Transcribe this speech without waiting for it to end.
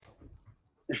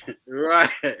Right,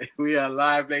 we are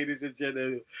live, ladies and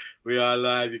gentlemen. We are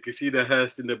live. You can see the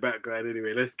hearse in the background.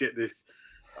 Anyway, let's get this.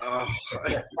 Oh, we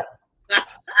are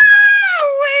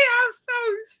so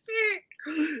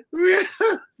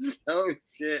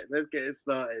shit. Let's get it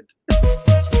started.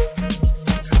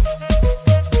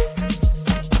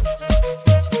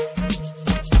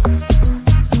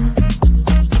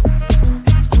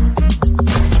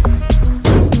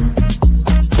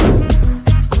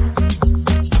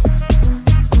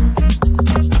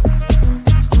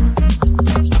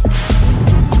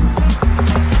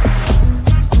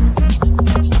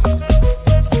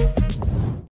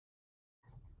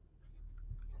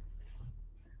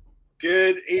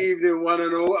 Good evening, one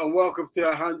and all, and welcome to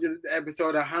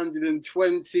episode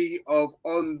 120 of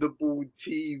On the Ball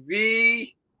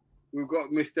TV. We've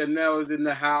got Mr. Nels in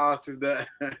the house with the.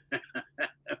 We're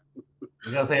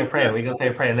gonna say a prayer. We're gonna say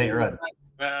a prayer later on.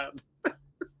 We're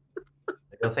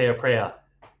gonna say a prayer.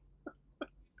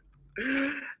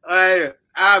 Hey,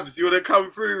 Abs, you wanna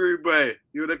come through, rude boy?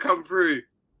 You wanna come through?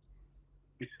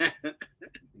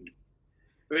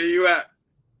 Where you at?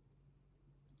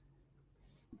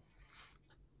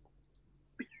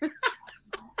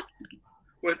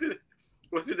 What's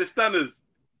with the stunners?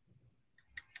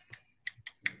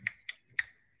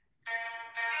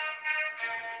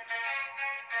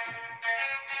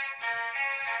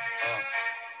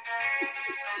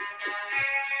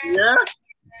 Yeah?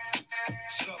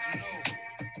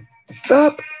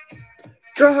 Stop,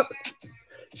 drop,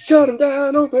 shut them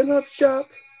down, open up shop.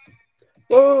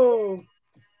 Whoa,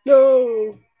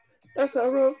 no, that's how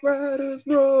Rough Riders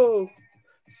roll.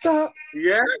 Stop,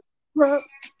 Yeah? drop,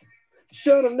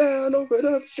 shut them down, open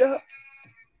up shop.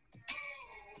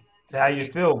 That's how you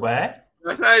feel, man.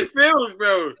 That's how it feels,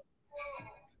 bro.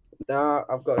 Nah,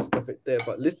 I've got to stuff it there,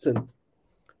 but listen,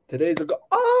 today's I've got,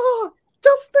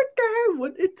 just the guy I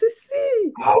wanted to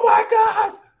see. Oh my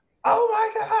god! Oh my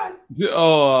god!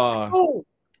 Oh,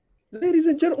 ladies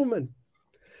and gentlemen,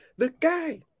 the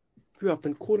guy who I've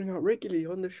been calling out regularly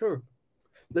on the show,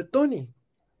 the Donny,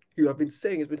 who I've been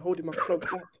saying has been holding my club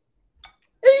back.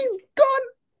 He's gone,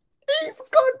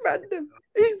 man.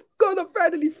 He's gone. I'm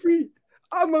finally free.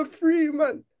 I'm a free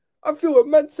man. I feel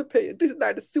emancipated. This is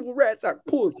like the Civil Rights Act.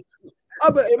 Pause.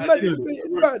 I'm an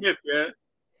emancipated man. Yeah.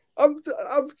 I'm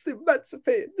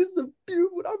emancipated. This is a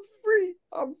beautiful. I'm free.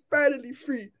 I'm finally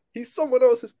free. He's someone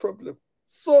else's problem.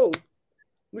 So,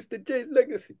 Mr. J's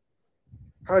legacy.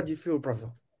 How do you feel, brother?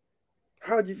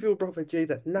 How do you feel, brother Jay,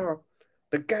 that now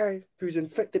the guy who's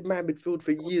infected my midfield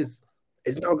for years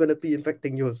is now going to be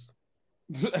infecting yours?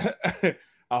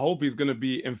 I hope he's going to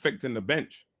be infecting the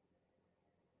bench.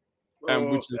 But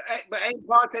ain't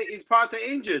Partey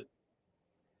injured?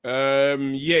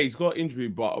 Yeah, he's got injury,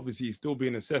 but obviously he's still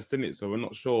being assessed in it, so we're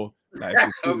not sure. Like,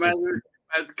 man's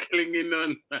clinging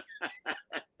on,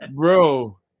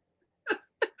 bro.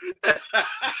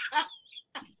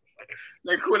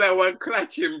 They call that one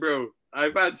clutching, bro.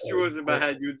 I've had straws in my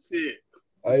hand, you'd see it.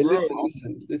 Hey, listen.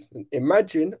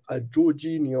 Imagine a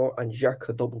Jorginho and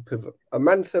Xhaka double pivot. A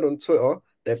man said on Twitter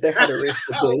that if they had a race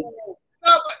today.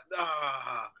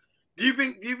 Do you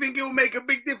think it will make a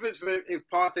big difference if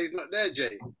Partey's not there,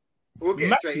 Jay? We'll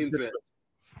get straight into it.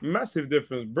 Massive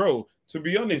difference, bro. To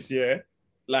be honest, yeah,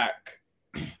 like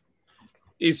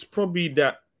it's probably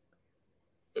that.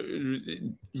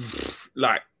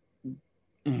 Like,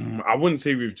 I wouldn't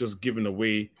say we've just given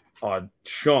away our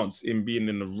chance in being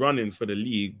in the running for the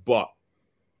league, but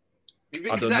you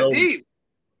think it's that deep?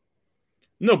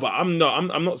 No, but I'm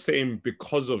not saying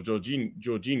because of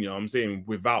Jorginho. I'm saying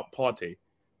without Partey.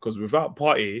 Because without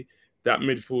Partey, that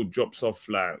midfield drops off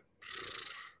like,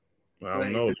 I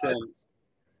don't know.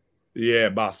 Yeah,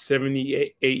 about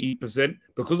 70-80%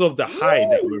 because of the high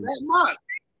that we're on.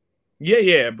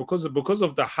 Yeah, because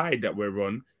of the high that we're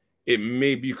on, it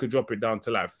maybe you could drop it down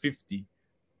to like 50.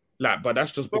 Like, but that's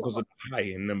just because of the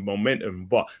high and the momentum.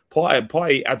 But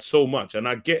Partey adds so much, and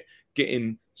I get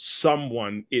getting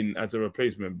someone in as a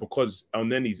replacement because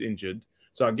Elneny's injured.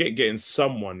 So I get getting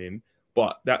someone in.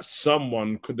 But that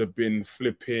someone could have been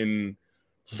flipping.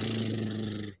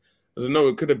 I don't know.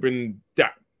 It could have been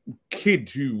that kid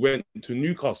who went to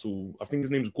Newcastle. I think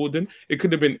his name's Gordon. It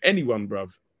could have been anyone,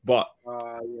 bruv. But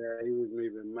yeah, he was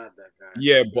moving mad, that guy.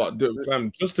 Yeah, but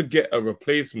just to get a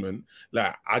replacement,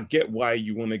 like I get why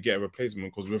you want to get a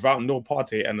replacement because without no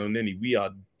Partey and Elneny, we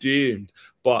are doomed.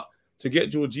 But to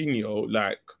get Jorginho,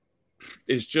 like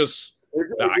it's just. Did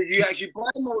you actually buy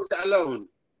him or was that alone?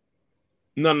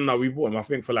 No. We bought him, I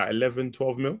think, for like 11,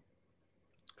 12 mil.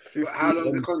 How long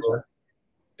is the contract?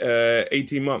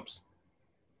 18 months.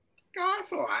 Oh,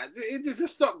 that's all right. It's a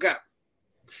stopgap.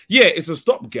 Yeah, it's a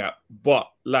stopgap,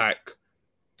 but like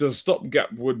the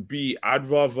stopgap would be I'd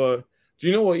rather. Do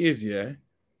you know what it is? Yeah.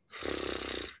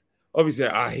 Obviously,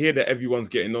 I hear that everyone's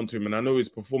getting onto him, and I know his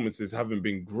performances haven't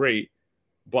been great.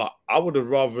 But I would have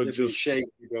rather They've just been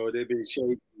shaky, bro. They've been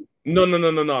shaky.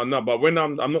 no. But when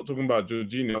I'm not talking about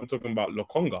Jorginho, I'm talking about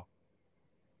Lokonga.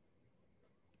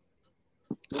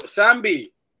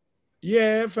 Sambi.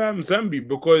 Yeah, fam, Zambi,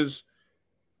 because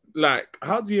like,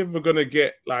 how's he ever gonna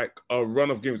get like a run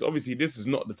of games? Obviously, this is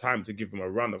not the time to give him a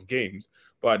run of games,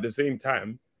 but at the same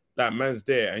time, that man's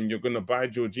there, and you're gonna buy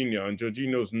Jorginho, and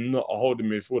Jorginho's not a holding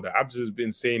midfielder. Abs has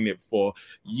been saying it for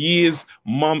years,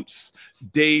 months,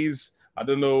 days. I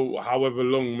don't know, however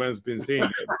long man's been saying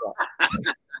it,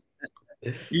 but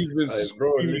he's been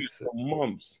scrolling for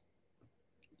months.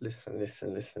 Listen.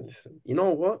 You know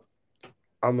what?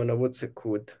 I'm gonna what's it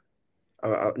called?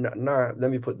 Nah,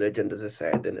 let me put the agendas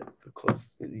aside in it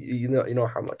because you know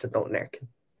how much I don't like him.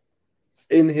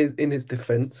 In his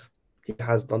defense, he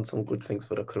has done some good things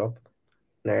for the club.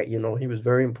 Now, he was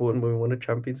very important when we won the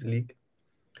Champions League.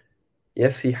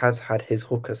 Yes, he has had his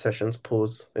hooker sessions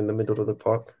pause in the middle of the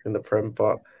park in the Prem,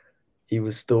 but he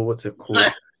was still what's it called?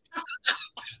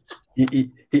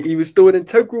 He was still an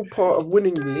integral part of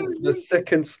winning me the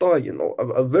second star,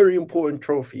 a very important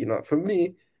trophy. For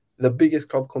me, the biggest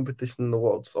club competition in the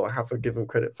world. So I have to give him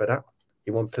credit for that.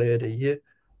 He won Player of the Year.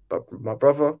 But my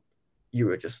brother, you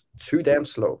were just too damn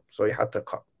slow. So he had to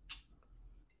cut.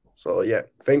 So yeah,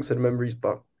 thanks for the memories,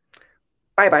 but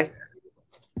bye-bye.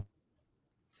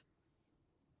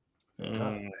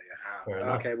 Okay,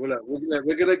 well, look,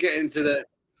 we're going to get into the...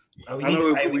 We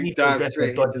need to address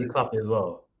the dodgy club as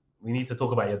well. We need to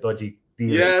talk about your dodgy deal.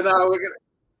 Yeah, no, we're going to...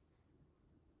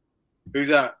 Who's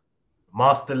that?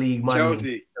 Master League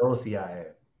money. Chelsea out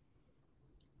here.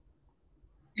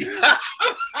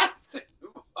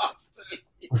 Master League.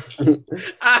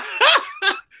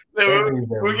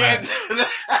 We're getting to that.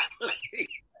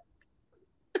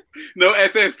 No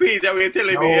FFP that we're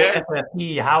telling me, yeah?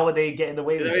 FFP, how are they getting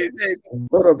away with it?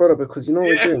 Brother, because you know what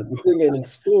we're doing? We're doing it in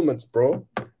installments, bro.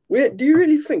 Do you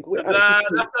really think we're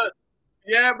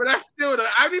yeah, but that's still the.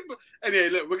 Anyway,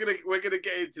 look, we're gonna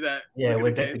get into that. Yeah, we're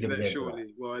definitely get into that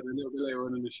shortly. Well, a little bit later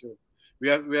on in the show, we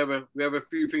have a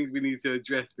few things we need to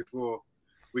address before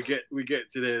we get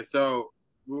to there. So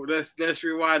let's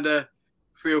rewind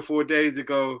 3 or 4 days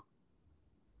ago.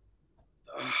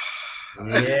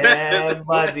 Yeah,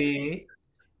 buddy.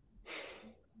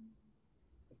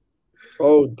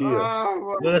 Oh dear.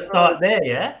 We're gonna start there,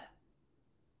 yeah.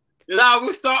 No,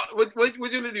 we'll start. What do you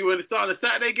want to do? You want to start on the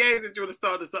Saturday games, or do you want to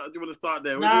start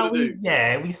there? What do you want to do?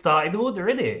 Yeah, we start in order,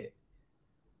 innit?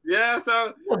 Yeah,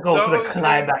 so we'll go for the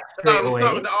climax straight away. We'll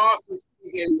start with the Arsenal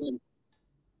City game. Then.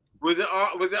 Was it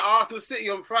Arsenal City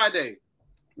on Friday?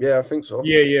 Yeah, I think so.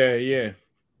 Yeah.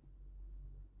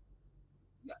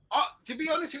 To be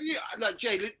honest with you, like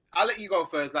Jay, I'll let you go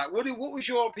first. Like, what was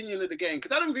your opinion of the game?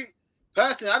 Because I don't think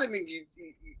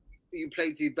you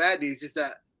played too badly. It's just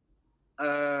that.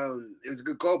 It was a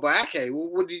good goal by Ake.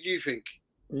 What did you think?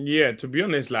 Yeah, to be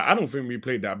honest, like I don't think we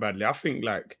played that badly. I think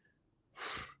like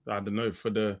I don't know, for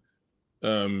the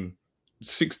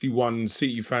 61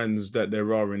 City fans that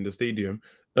there are in the stadium.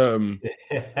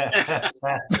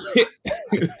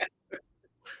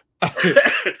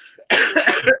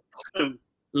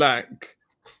 Like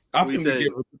I think we gave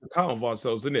a good account of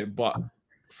ourselves, innit? But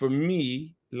for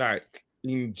me, like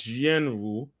in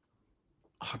general,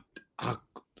 I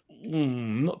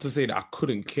not to say that I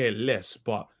couldn't care less,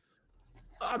 but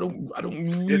I don't.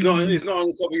 It's not on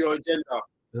the top of your agenda.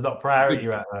 It's not priority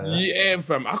right now. Yeah,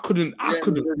 fam. I couldn't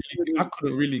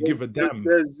really give a damn.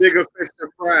 There's bigger fish to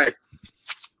fry,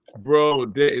 bro.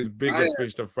 There is bigger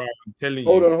fish to fry. I'm telling you.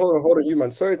 Hold on, you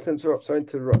man. Sorry to interrupt.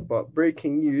 But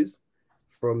breaking news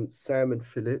from Simon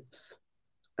Phillips: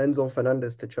 Enzo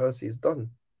Fernandez to Chelsea is done.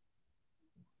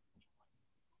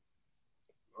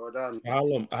 Well done.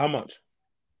 How much?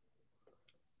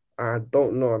 I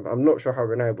don't know. I'm not sure how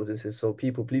reliable this is. So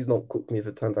people, please don't cook me if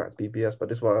it turns out to be BS. But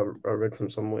this is what I read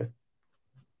from somewhere.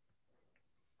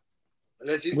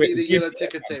 Unless you see the yellow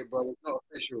ticker tape, bro, it's not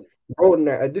official. Bro,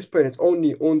 nah, at this point, it's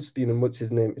only Ornstein and what's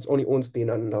his name? It's only Ornstein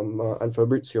and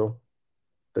Fabrizio,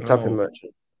 the tapping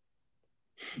merchant.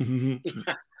 Line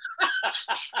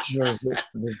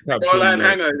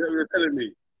hanger, is that what you're telling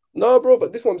me? No, bro,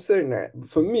 but this is what I'm saying. That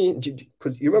for me,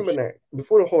 because you remember that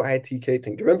before the whole ITK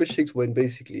thing, do you remember Shigs when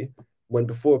when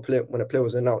a player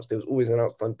was announced, it was always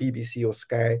announced on BBC or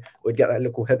Sky, or you'd get that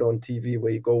little head on TV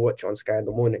where you go watch it on Sky in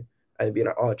the morning, and it'd be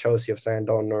like, oh, Chelsea have signed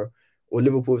on, or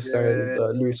Liverpool have signed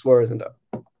Luis Suarez and that.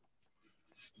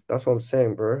 That's what I'm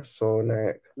saying, bro. So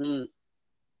like,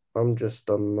 I'm just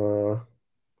we'll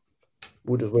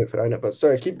just wait for that. But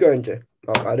sorry, keep going, Jay.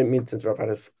 I didn't mean to interrupt. I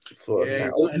just thought Yeah,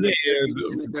 of he's not in that.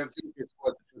 the Benfica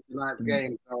squad for tonight's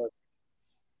game. So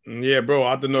Yeah, bro.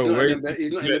 I don't know where he's not in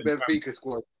the Benfica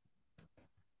squad.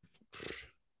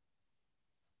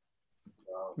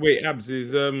 Wait, Abs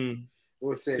is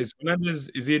What's it? is Fernandez?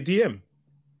 Is he a DM?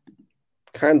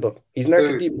 Kind of. He's an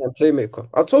academic and playmaker.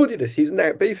 I told you this. He's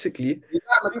not basically. He's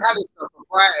like McAllister for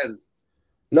Brighton.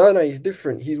 No, he's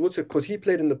different. He's because he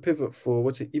played in the pivot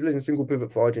for he played in single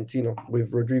pivot for Argentina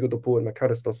with Rodrigo De Paul and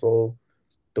McAllister. So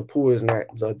De Paul is like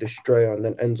the destroyer, and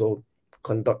then Enzo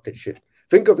conducted shit.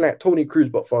 Think of like Tony Cruz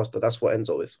but faster. That's what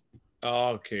Enzo is.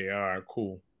 Oh, okay, all right,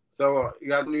 cool. So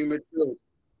you have new midfield,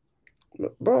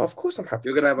 bro. Of course, I'm happy.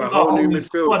 You're gonna have a whole new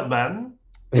midfield, squad, man.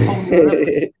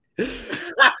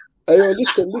 Hey, yo,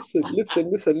 listen. That's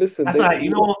right. You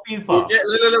know what, FIFA?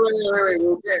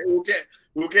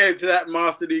 We'll get into that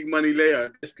Master League money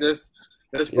later. Let's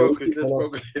focus. Let's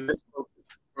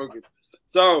focus.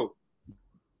 So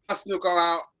Arsenal go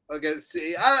out against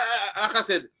City. Like I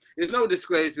said, it's no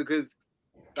disgrace because,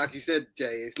 like you said, Jay,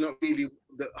 it's not really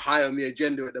high on the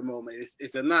agenda at the moment.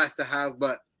 It's a nice to have,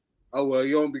 but oh well,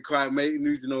 you won't be crying, mate,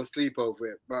 losing no sleep over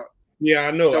it. But yeah,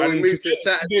 I know. So and we move to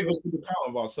Saturday. To the count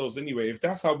of ourselves anyway. If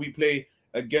that's how we play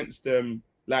against them,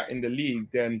 like in the league,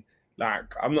 then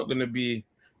like I'm not gonna be.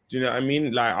 Do you know what I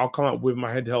mean? Like I'll come up with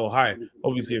my head held high.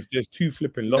 Obviously, if there's 2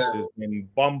 flipping losses, then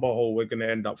bumper hole, we're gonna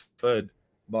end up third.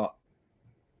 But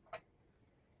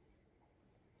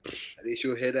at least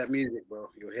you'll hear that music, bro.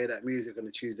 You'll hear that music on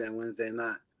a Tuesday and Wednesday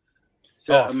night.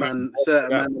 Certain man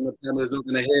in the panel is not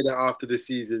gonna hear that after the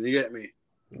season. You get me?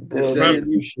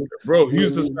 Bro,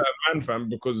 who's the certain man, fam?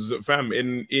 Because fam,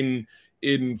 in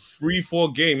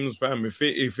 3-4 games, fam, if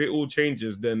it all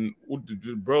changes, then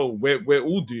bro, we're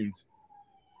all doomed.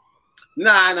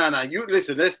 Nah. You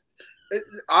listen.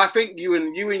 I think you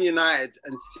and United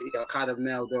and City are kind of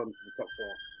nailed on for the top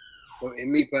 4. But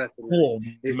in me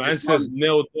personally, man says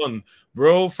nailed on,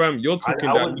 bro, fam. You're talking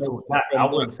I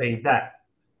wouldn't say that.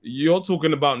 You're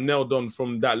talking about nailed on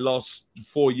from that last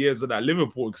 4 years of that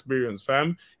Liverpool experience,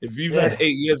 fam. If you've had 8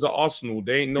 years at Arsenal,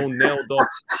 they ain't no nailed on.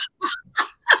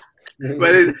 but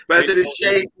it's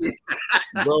shaky,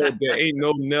 bro. There ain't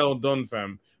no nailed on,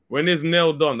 fam. When it's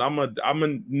nailed on, I'm a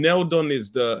nailed on is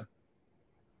the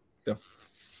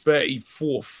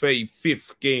 34th,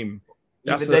 35th game.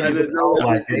 That's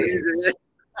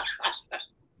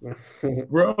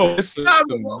bro. Listen,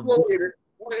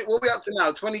 what we up to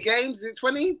now? 20 games? Is it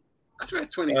 20? I swear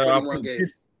it's 20, 21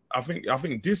 games. I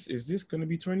think this going to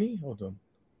be 20? Hold on.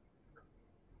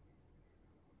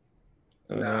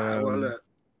 Well, look.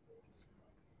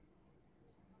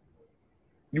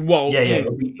 Well,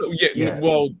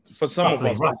 for some of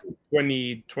us,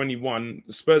 20, 21.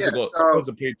 Spurs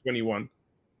have played 21.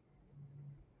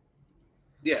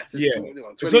 Yes. Yeah.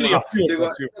 21. It's only a few of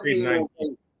us who played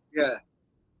 19. Yeah.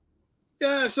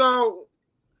 So,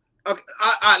 okay,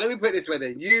 let me put it this way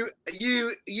then. You,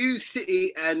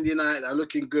 City and United are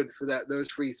looking good for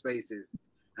those 3 spaces,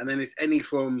 and then it's any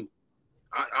from.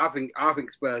 I think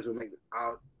Spurs will make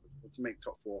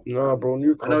top 4. No, bro,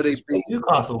 Newcastle. I know they beat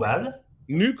Newcastle, man.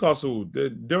 Newcastle,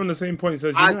 they're on the same points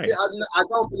as United. I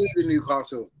don't believe in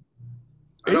Newcastle.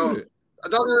 I don't get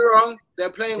me wrong.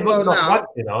 They're playing well now.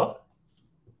 Right,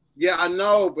 yeah, I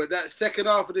know, but that second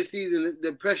half of the season,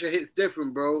 the pressure hits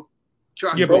different, bro.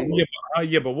 Trust me.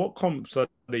 But what comps are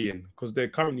they in? Because they're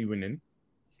currently winning.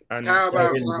 And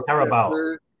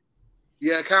Carabao.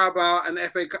 Yeah, Carabao and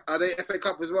FA Cup. Are they FA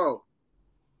Cup as well?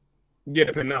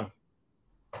 Yeah, they're now.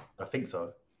 I think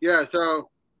so. Yeah, so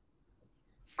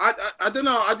I don't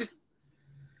know.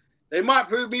 They might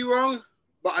prove me wrong,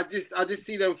 but I just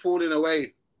see them falling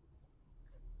away.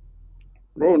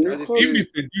 Bro, even if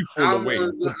they do fall away,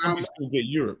 they'll probably still get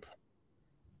Europe.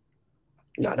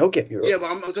 Nah, they'll get Europe. Yeah,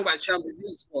 but I'm talking about Champions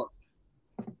League spots.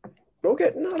 They'll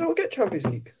get Champions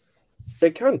League.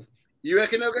 They can. You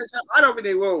reckon they'll get Champions? I don't think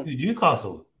they will.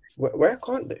 Newcastle. Where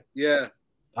can't they? Yeah.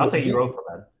 I'll say Europa,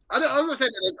 man. I'm not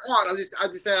saying that they can't. I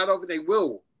just say I don't think they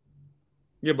will.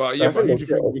 But who do you think is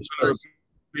going to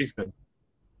replace them?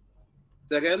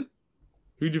 Say again?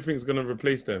 Who do you think is going to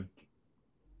replace them?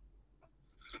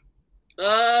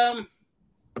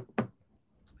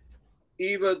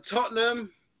 Either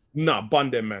Tottenham. Nah,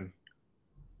 bun them, man.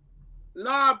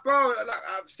 Nah, bro. Like,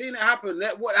 I've seen it happen.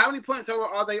 How many points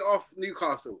are they off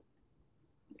Newcastle?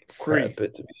 3. A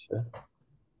bit, to be fair.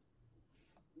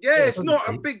 Yeah, it's not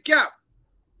a big gap.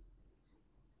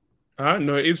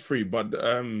 No, it is 3, but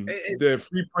they're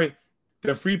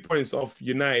 3 points off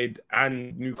United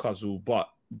and Newcastle, but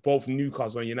both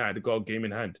Newcastle and United got a game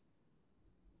in hand.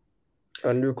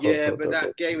 And Newcastle. Yeah, but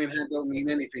that game in hand don't mean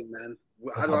anything, man.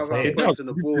 I don't have it points does. on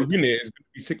the board. Win it, it's going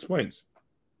to be 6 points.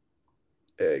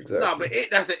 Yeah, exactly. No, but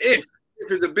that's an if.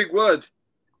 If is a big word.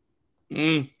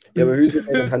 Yeah, but who's the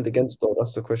game in hand against though?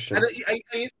 That's the question.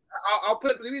 I'll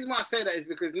put the reason why I say that is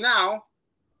because now,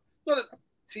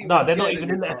 they're not even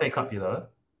in the FA Cup, you know.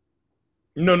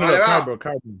 No,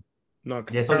 Carabao. No,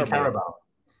 yeah, sorry, Carabao.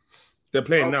 They're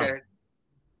playing now.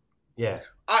 Yeah.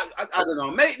 I don't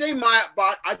know. They might,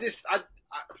 but I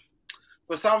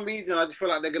for some reason I just feel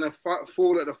like they're gonna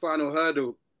fall at the final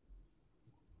hurdle.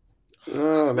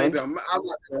 Maybe I'm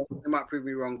not sure. They might prove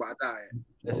me wrong, but I doubt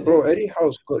it. Bro, Eddie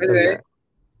Howe's got them.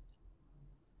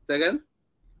 Say again?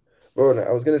 Bro,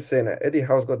 I was gonna say that Eddie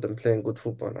Howe's got them playing good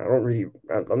football.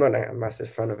 I'm not like a massive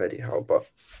fan of Eddie Howe, but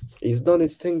he's done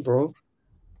his thing, bro.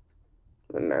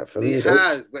 And for me,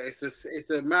 but it's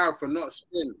a marathon, not a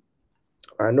sprint.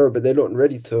 I know, but they're not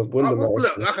ready to win the marathon.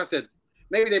 Look, like I said,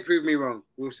 maybe they prove me wrong.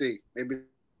 We'll see. Maybe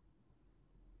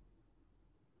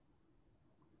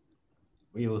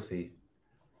we will see.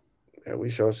 Yeah, we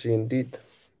shall see indeed.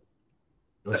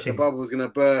 The bubble's gonna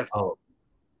burst. Oh,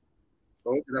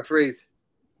 did I freeze?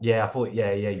 Yeah, I thought.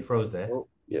 Yeah, you froze there. Oh,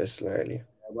 yeah, slightly.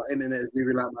 My internet is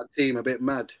moving like my team, a bit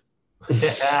mad.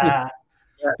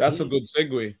 That's a good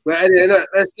segue. But anyway, look,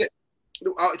 let's get.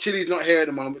 Chili's not here at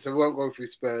the moment, so we won't go through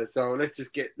Spurs. So let's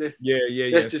just get this.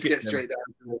 Let's just get straight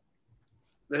down to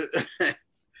it.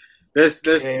 Let's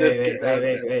get down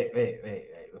to it. Wait.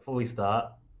 Before we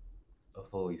start.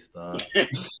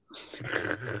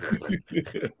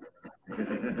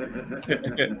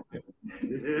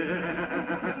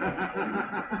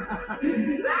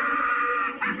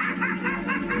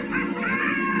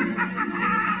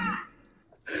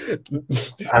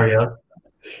 Carry on.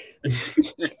 You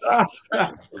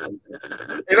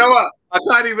know what? I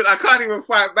can't even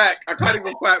fight back. My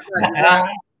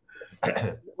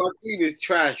team is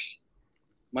trash.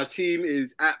 My team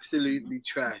is absolutely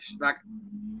trash. Like,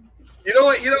 you know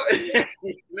what? You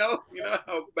know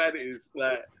how bad it is.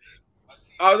 Like,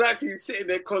 I was actually sitting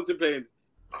there contemplating,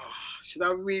 should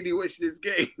I really watch this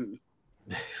game?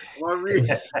 Am I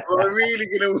really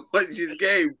gonna watch this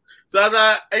game? So I was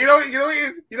like, you know what it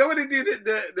is? You know when they do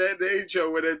the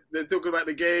intro where they're talking about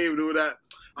the game and all that?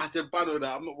 I said, "Bano,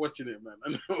 that I'm not watching it, man.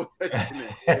 I'm not watching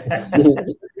it."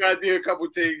 I do a couple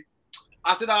things.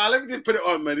 I said, let me just put it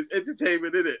on, man. It's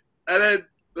entertainment, isn't it? And then,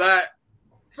 like,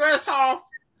 first half,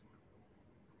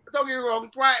 don't get me wrong,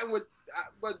 Brighton were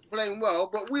playing well,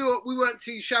 but we weren't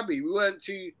too shabby. We weren't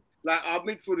too, like, our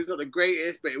midfield is not the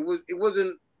greatest, but we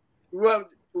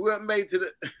weren't made to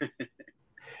the.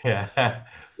 Yeah.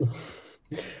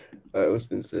 What's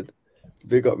been said?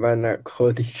 Big up, man, that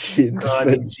Cardi G.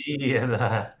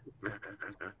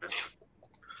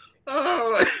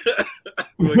 Oh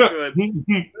my God.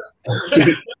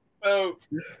 So,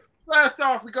 first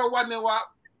off, we go 1-0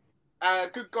 up.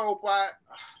 Good goal by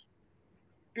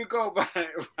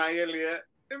Elliot.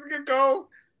 It's a good goal.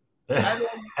 And then,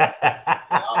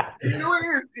 you know what it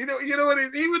is? You know what it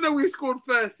is? Even though we scored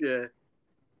first, yeah,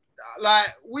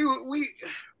 like we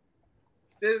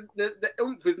the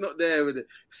oomph is not there with it.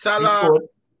 Salah,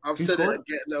 I've said it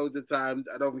again loads of times.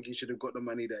 I don't think he should have got the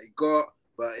money that he got,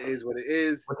 but it is what it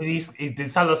is. What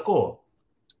did Salah score?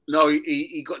 No,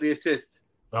 he got the assist.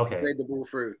 Okay. He played the ball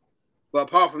through. But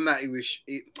apart from that,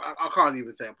 I can't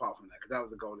even say apart from that because that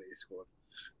was a goal that he scored.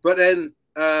 But then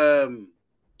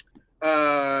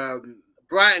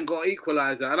Brighton got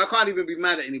equaliser, and I can't even be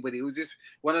mad at anybody. It was just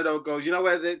one of those goals. You know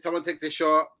where someone takes a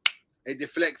shot, it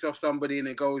deflects off somebody, and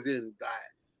it goes in.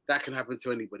 That can happen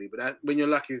to anybody. But when your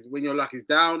luck is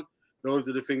down, those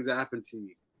are the things that happen to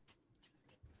you.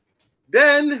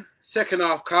 Then second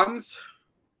half comes,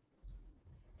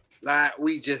 like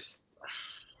we just.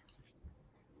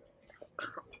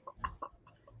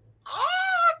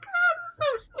 Oh God,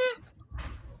 this is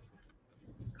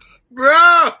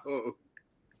bro.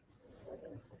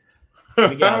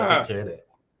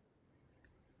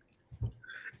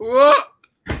 What?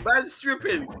 Man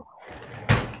stripping.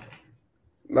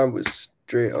 Man was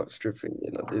straight up stripping,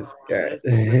 this guy.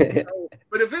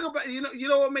 But the thing about you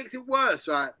know what makes it worse,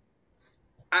 right?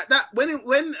 At that when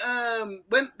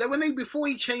they before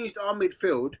he changed our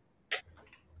midfield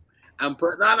and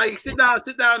put you sit down.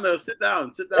 Sit down.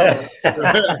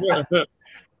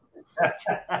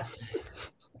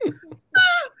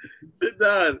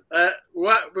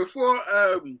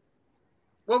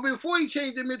 Before he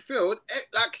changed the midfield,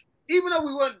 like even though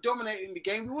we weren't dominating the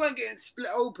game, we weren't getting split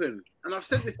open. And I've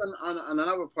said this on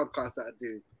another podcast that I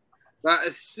do. Like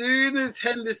as soon as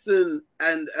Henderson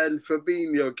and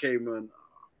Fabinho came on,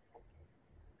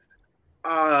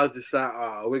 I was just like,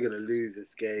 we're gonna lose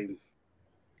this game.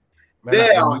 Man,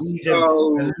 they are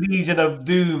the Legion of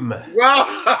Doom.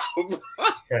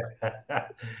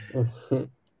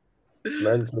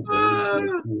 Man said the league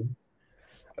to the team.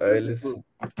 All right, listen.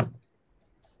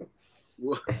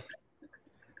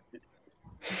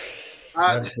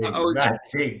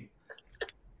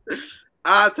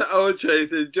 To Ocho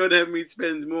says John Henry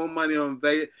spends more money on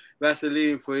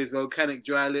Vaseline for his volcanic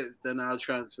dry lips than our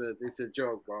transfers. It's a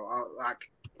joke, bro.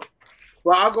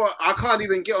 I can't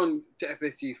even get on to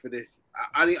FSG for this.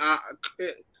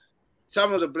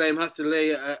 Some of the blame has to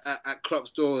lay at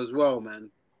Klopp's door as well,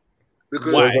 man.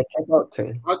 Because why? I'll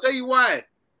tell you why.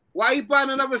 Why are you buying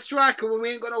another striker when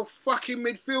we ain't got no fucking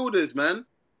midfielders, man?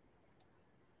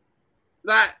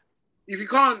 Like, if you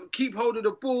can't keep hold of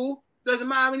the ball, doesn't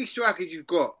matter how many strikers you've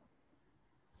got.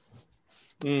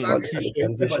 But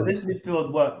this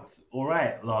midfield worked all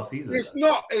right last season. It's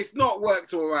not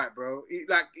worked all right, bro.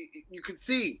 You could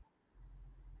see.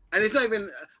 And it's not even.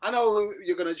 I know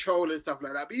you're gonna troll and stuff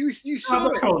like that, but you saw I'm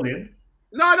not trolling.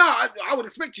 No, I would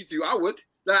expect you to. I would.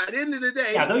 Like, at the end of the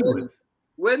day, yeah, I know you would.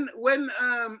 When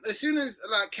as soon as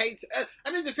like Keita,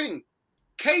 and there's the thing,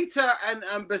 Keita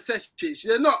and Bajcetic,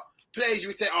 they're not players you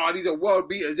would say, oh, these are world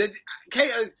beaters.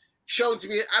 Keita's shown to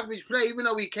be an average player, even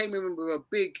though he came in with a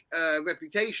big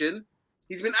reputation.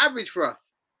 He's been average for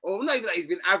us, or not even that he's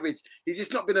been average. He's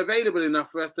just not been available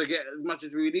enough for us to get as much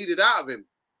as we needed out of him.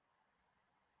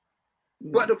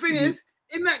 But the thing is,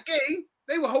 in that game,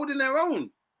 they were holding their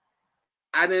own.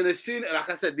 And then as soon, like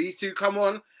I said, these two come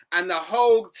on and the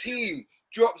whole team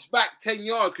drops back 10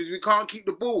 yards because we can't keep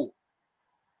the ball.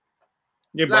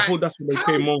 Yeah, but I thought that's what they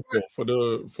came on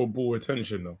for ball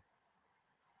retention, though.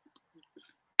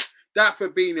 That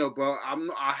Fabinho, bro,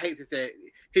 I hate to say it,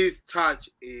 his touch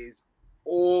is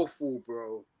awful,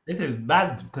 bro. This is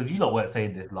bad because you lot weren't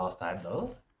saying this last time,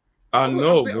 though. I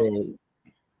know, bro.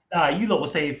 Nah, you lot were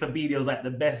saying Fabinho's like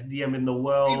the best DM in the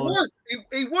world.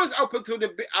 He was up until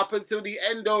the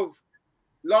end of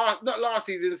not last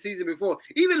season, the season before.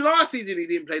 Even last season he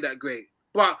didn't play that great.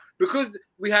 But because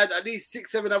we had at least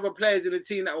 6-7 other players in the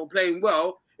team that were playing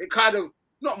well, it kind of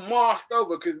not masked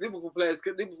over because Liverpool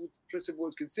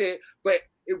principals could see it, but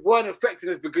it weren't affecting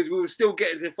us because we were still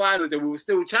getting to finals and we were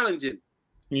still challenging.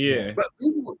 Yeah. But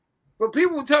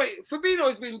people will tell you Fabinho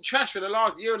has been trash for the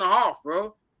last year and a half,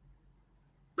 bro.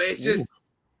 But it's just,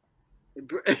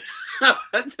 I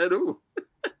don't know.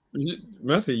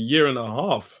 That's a year and a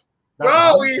half. Bro,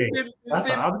 that's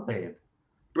what I'm saying.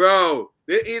 Bro,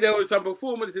 there was some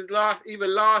performances last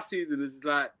season. It's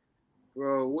like,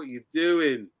 bro, what are you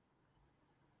doing?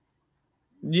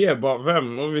 Yeah, but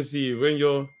fam, obviously, when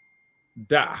you're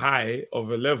that high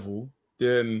of a level,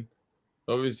 then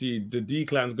obviously the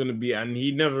decline's gonna be, and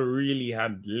he never really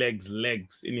had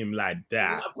legs in him like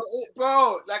that. Yeah,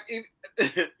 bro, like you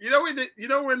know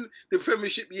when the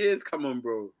Premiership years come on,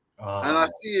 bro, and I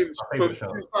see him from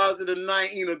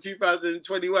 2019 or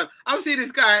 2021. I'm seeing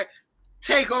this guy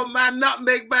take on man,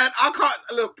 nutmeg man. I can't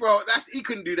look, bro. He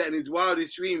couldn't do that in his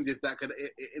wildest dreams if that could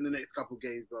in the next couple of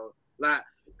games, bro. Like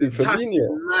the touch,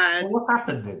 man. What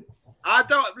happened then? I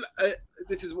don't.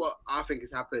 This is what I think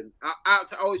has happened. Out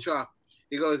to Ultra.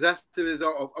 He goes, that's the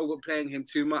result of overplaying him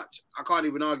too much. I can't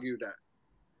even argue that.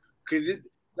 Because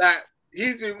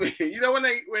he's been, you know, when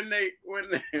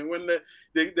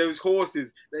those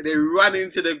horses, they run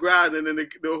into the ground and then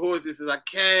the horses says, I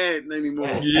can't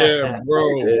anymore. Yeah, bro.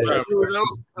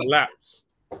 Collapse.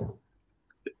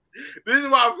 This is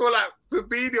what I feel like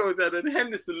Fabinho's at and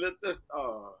Henderson.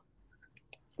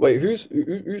 Wait, who's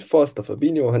faster,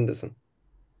 Fabinho or Henderson?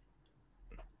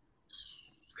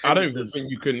 I don't even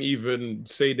think you can even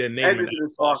say their name. Henderson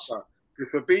is faster.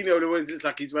 Fabinho, the ones it's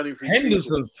like he's running through.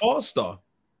 Henderson's faster.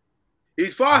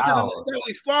 He's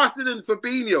faster than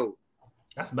Fabinho.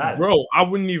 That's bad, bro. I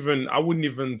wouldn't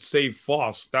even say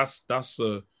fast. That's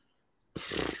a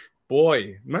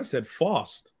boy. Man said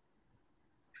fast.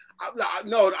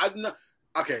 No.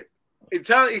 Okay. He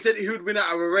said he would win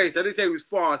out of a race. I didn't say he was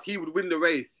fast. He would win the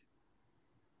race.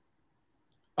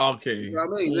 Okay. You know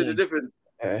what I mean? There's a difference.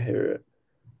 I hear it.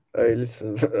 Hey,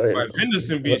 listen. If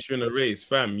Henderson beats you in a race,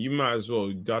 fam, you might as well.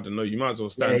 I don't know. You might as well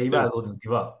stand still. You might as well just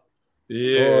give up.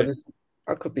 Yeah.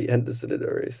 I could beat Henderson in a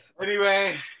race.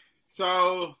 Anyway,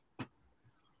 so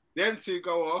them two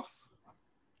go off.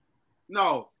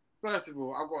 No, first of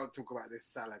all, I've got to talk about this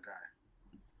Salah guy.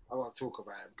 I want to talk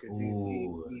about him because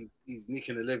he's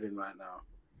nicking a living right now.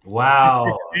 Wow.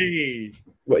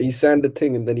 What, he signed the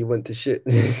thing and then he went to shit.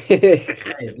 No,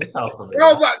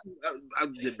 but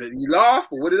you laugh.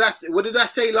 What did I say? What did I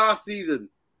say last season?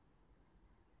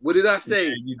 What did I say?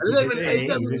 I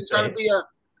didn't even trying to be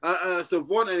a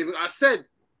savant or anything. I said,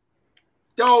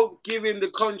 don't give him the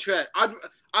contract. And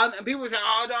people say,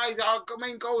 oh, no, he's our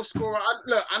main goal scorer.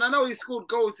 Look, and I know he scored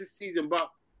goals this season, but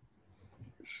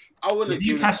I wouldn't. If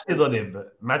you cashed in on him,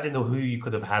 imagine who you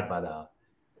could have had by now.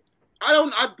 I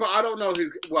don't know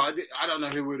who. Well, I don't know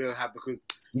who would have had because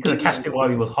you could have cashed it while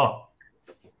he was hot.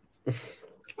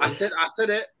 I said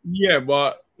it. Yeah,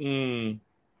 but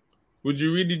would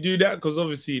you really do that? Because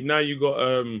obviously now you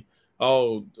got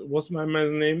what's my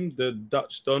man's name? The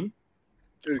Dutch Don.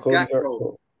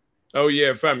 Gakpo. Oh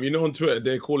yeah, fam. You know on Twitter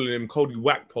they're calling him Cody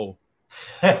Wakpo.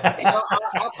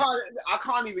 I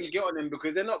can't even get on him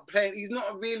because they're not playing. He's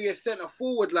not really a centre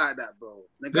forward like that, bro.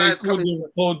 The guy's coming.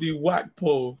 Cody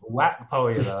Wakpo.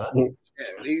 Wakpo, you know.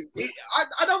 Yeah,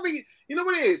 I don't think. You know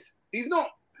what it is? He's not.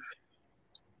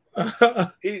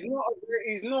 He's not.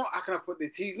 How can I put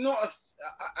this? He's not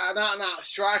an out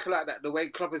striker like that. The way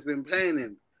Klopp has been playing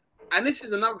him, and this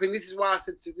is another thing. This is why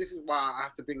I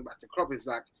have to bring it back to Klopp. Is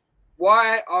like,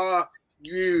 why are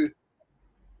you?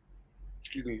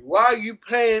 Excuse me. Why are you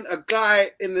playing a guy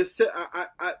in the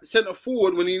centre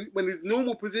forward when his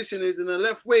normal position is in the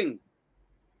left wing?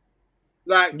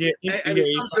 Like, you're trying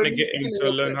to get him to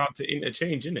learn how to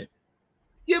interchange, innit?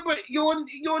 Yeah, but you're on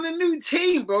a new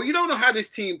team, bro. You don't know how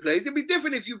this team plays. It'd be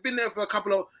different if you've been there for a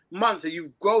couple of months and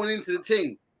you've grown into the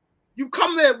team. You've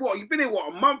come there, You've been here,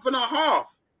 a month and a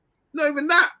half? Not even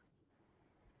that.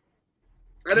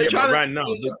 And they're trying to... Right now...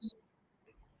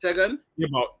 Second? Yeah,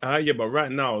 but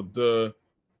right now, the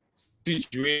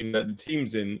situation that the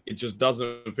team's in, it just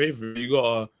doesn't favor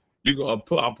you. You gotta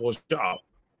put up or shut up.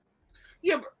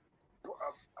 Yeah,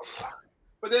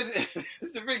 but then it's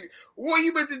the thing. What are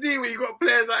you meant to do when you got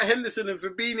players like Henderson and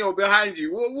Fabinho behind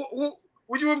you? What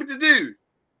do you want me to do?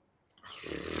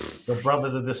 The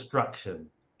Brothers of Destruction.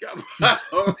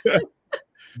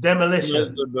 Demolition.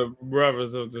 The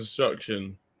Brothers of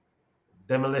Destruction.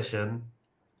 Demolition.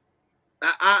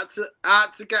 Out to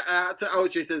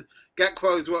Ochi says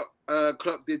Gakpo is what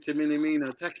Klopp did to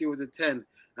Minamino. Taki was a 10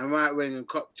 and right wing, and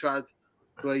Klopp tried to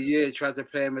play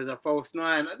him as a false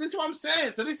 9. This is what I'm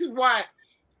saying. So this is why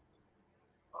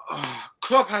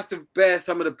Klopp has to bear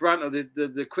some of the brunt of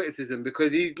the criticism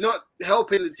because he's not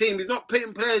helping the team. He's not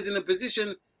putting players in a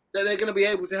position that they're going to be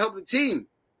able to help the team.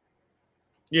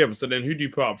 Yeah, but so then who do you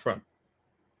put up front?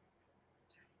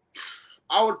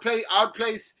 I would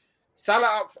place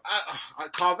Salah up.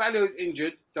 Carvalho is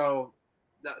injured, so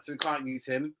we can't use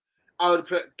him. I would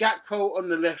put Gakpo on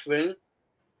the left wing.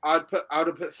 I would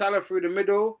have put Salah through the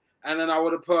middle, and then I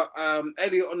would have put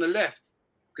Elliot on the left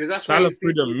because that's Salah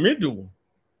through the middle.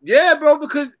 Yeah, bro,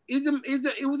 because he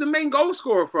was a main goal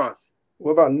scorer for us.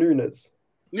 What about Nunes?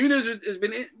 Nunes has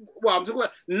been in. Well, I'm talking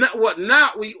about what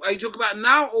now? Are you talking about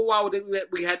now or while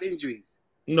we had injuries?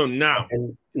 No, now.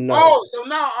 No. Oh, so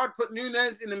now I'd put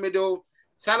Nunes in the middle,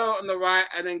 Salah on the right,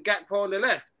 and then Gakpo on the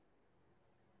left.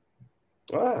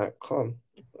 Calm.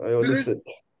 Listen.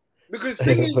 Because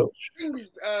Gakpo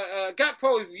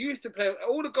is used to play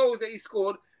all the goals that he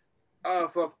scored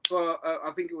for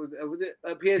I think it was it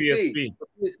PSV?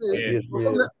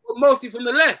 PSV. Mostly from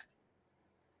the left.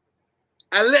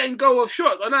 And letting go of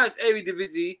shots. I know it's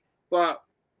Eredivisie, but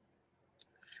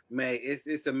mate,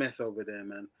 it's a mess over there,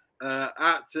 man.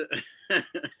 Out to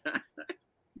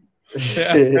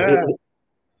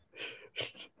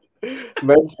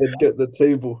Man said, "Get the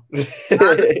table."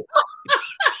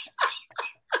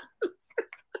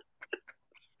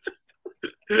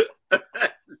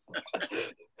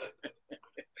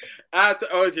 Out to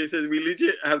OJ says we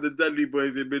legit have the Dudley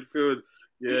boys in midfield.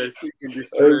 Yeah, seeking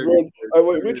this.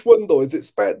 Wait, which one though? Is it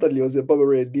Spike Dudley or is it Bubba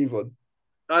Ray and Devon?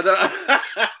 I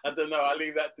don't know. I'll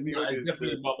leave that to the audience.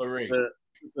 Definitely Bubba Ray.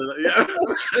 Yeah.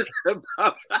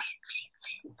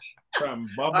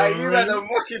 Bubba you man are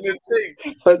mocking the thing.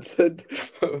 I said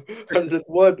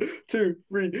 1, 2,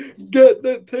 3, get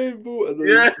the table. And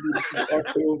then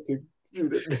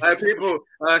people,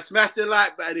 smash the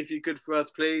like button if you could for us,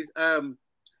 please.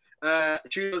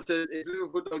 Chuno says if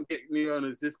Liverpool don't get new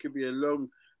owners, this could be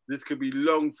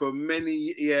long for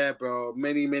many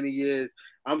years.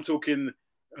 I'm talking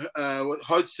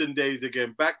Hodgson days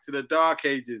again, back to the dark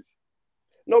ages.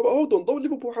 No, but hold on, don't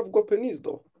Liverpool have Guapanese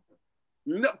though?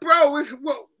 No, bro.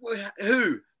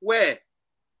 Who? Where?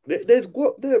 There's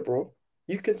Guap there, bro.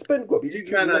 You can spend Guap. These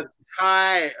men are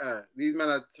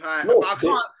tight. No, I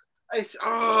can't. It's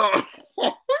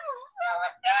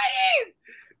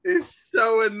It's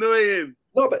so annoying.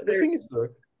 No, but the thing is, though,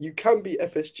 you can be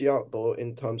FSG out, though,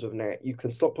 in terms of net. You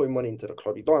can stop putting money into the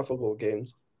club. You don't have to go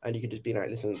games, and you can just be like,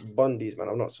 listen, Bundy's, man,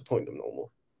 I'm not supporting them no more.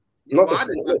 Yeah, I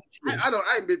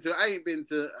ain't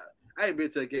been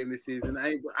to a game this season.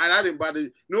 I didn't buy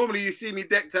the. Normally, you see me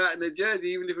decked out in the jersey,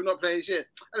 even if we're not playing shit.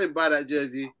 I didn't buy that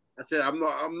jersey. I said, I'm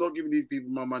not giving these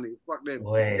people my money. Fuck them.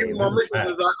 Even my missus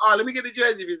was like, let me get the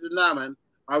jersey. He said, nah, man.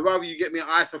 I'd rather you get me an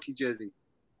ice hockey jersey.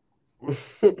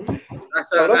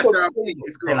 That's how I think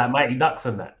it's going. Like Mighty Ducks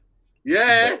and that.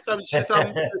 Yeah, some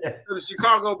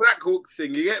Chicago Blackhawks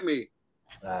thing. You get me?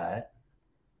 Alright.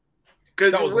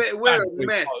 Because we're a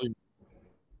mess.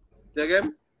 Say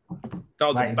again? That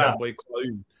was a bad boy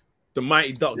cartoon. The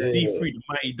Mighty Ducks, D3, the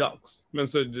Mighty Ducks. Man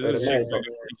said this shit's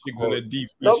on a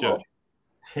D3 shirt.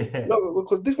 No,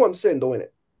 because this one's saying, though,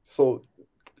 innit? So,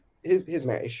 here's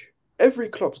my issue. Every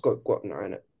club's got guap now,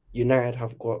 innit? United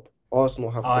have guap.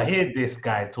 Arsenal have guap. I hear this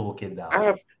guy talking now.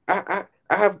 I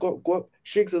have got guap.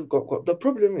 Shigs has got guap. The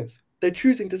problem is, they're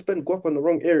choosing to spend guap on the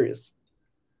wrong areas.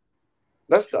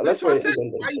 That's what I said.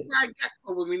 Why you buying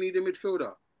Gakpo when we need a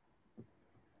midfielder?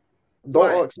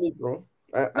 Don't ask me, bro.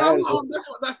 No,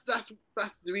 that's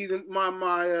the reason my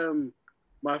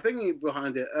thinking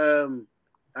behind it.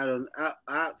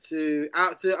 Out to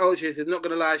Ultra said, not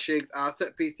gonna lie, Shigs, our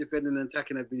set piece defending and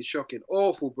attacking have been shocking.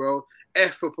 Awful, bro.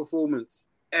 F for performance.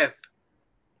 F.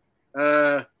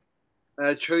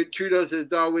 Trudeau says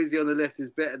Darwizi on the left is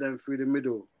better than through the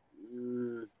middle.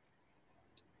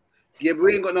 Yeah, but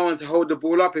we ain't got no one to hold the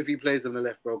ball up if he plays on the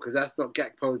left, bro, because that's not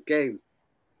Gakpo's game.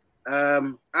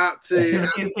 Out to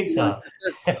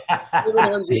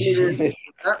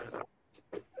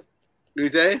you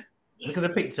say? Look at the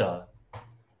picture.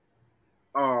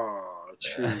 Oh,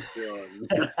 true, John.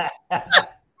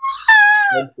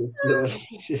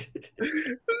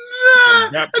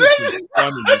 That picture is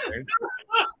funny, man.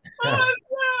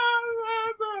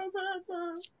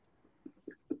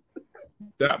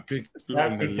 That picture is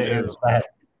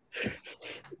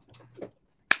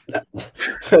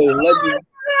hilarious.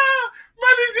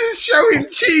 Man, he's just showing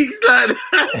cheeks like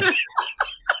that.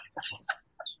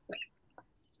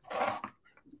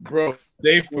 Bro,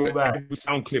 they put a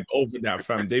sound clip over that,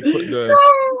 fam. They put the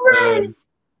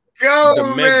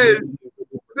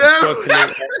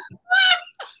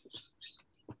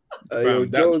that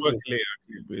twerkulator clip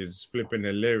is flipping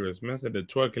hilarious. Man said the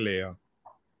twerkulator.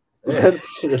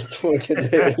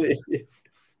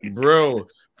 Bro,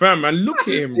 fam, and look at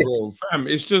him, bro. Fam,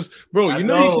 it's just, bro, you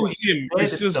know you can see him.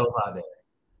 It's just,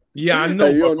 yeah, I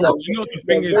know, but bro, you know the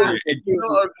thing is,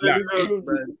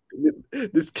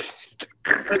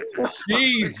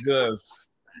 Jesus.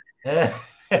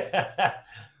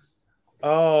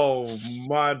 Oh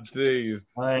my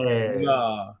days.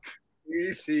 Nah.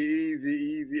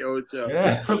 Easy, old chap.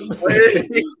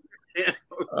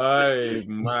 Ay,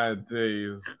 my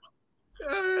days.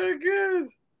 Good.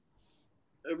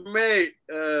 Mate,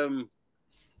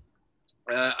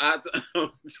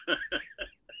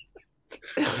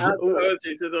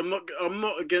 he says I'm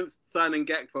not against signing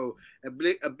Gakpo. A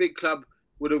big club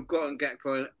would have gotten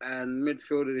Gakpo and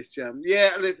midfielder this jam. Yeah,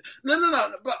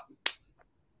 no, but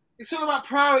it's all about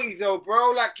priorities, though,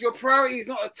 bro. Like your priority is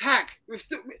not attack. We've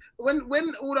still when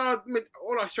all our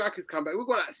strikers come back, we've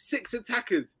got like 6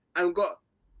 attackers and got.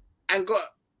 I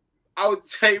would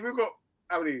say we've got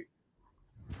how many?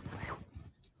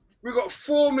 We've got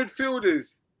 4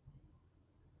 midfielders.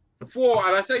 4,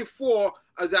 and I say 4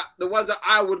 as the ones that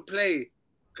I would play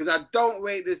because I don't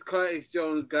rate this Curtis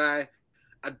Jones guy.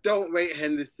 I don't rate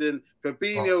Henderson.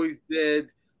 Fabinho is dead.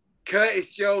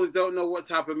 Curtis Jones don't know what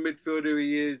type of midfielder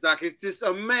he is. Like it's just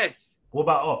a mess. What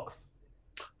about Ox?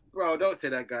 Bro, don't say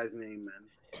that guy's name, man.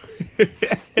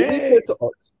 To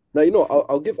Ox. Now you know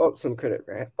I'll give Ox some credit,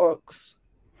 right? Ox,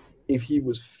 if he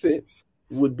was fit,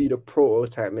 would be the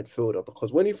prototype midfielder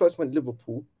because when he first went to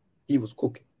Liverpool, he was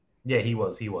cooking. Yeah, he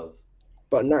was.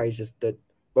 But now he's just dead.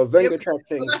 But Wenger tried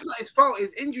playing. That's not his fault.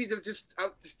 His injuries have just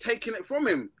taken it from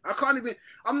him. I can't even.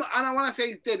 I'm not. And when I say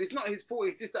he's dead, it's not his fault.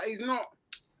 It's just that he's not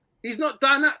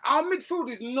dynamic. Our midfield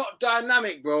is not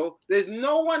dynamic, bro. There's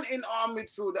no one in our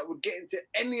midfield that would get into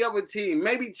any other team.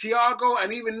 Maybe Thiago,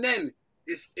 and even then,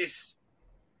 it's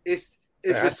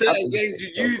for certain games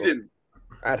you're using.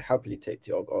 I'd happily take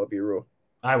Thiago. I'll be real.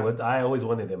 I would. I always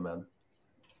wanted him, man.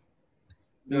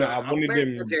 No, I wanted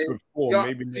him before.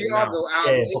 Maybe Thiago out.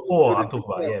 Yeah, before. I'm talking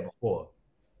about. Yeah, before.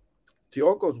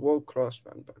 Thiago's world class,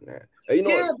 man. But nah. But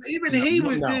even he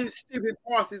was doing stupid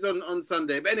passes on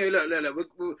Sunday. But anyway, look.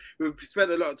 We've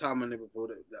spent a lot of time on Liverpool.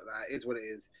 That is what it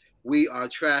is. We are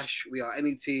trash. We are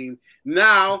any team.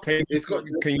 Now can you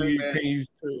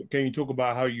talk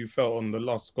about how you felt on the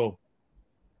last goal?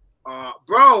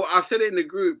 Bro, I said it in the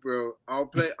group, bro.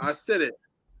 I said it.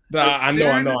 I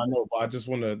know, but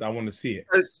I want to see it.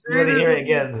 As soon as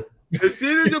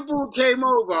the ball came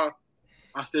over,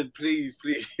 I said, please,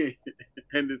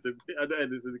 Henderson,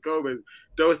 Gomez,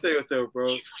 don't sell yourself,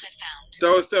 bro.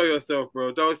 Don't sell yourself,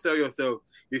 bro. Don't sell yourself.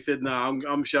 He said, nah,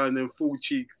 I'm showing them full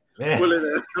cheeks. Full of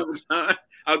them.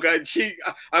 I'm going cheek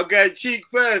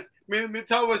first. Me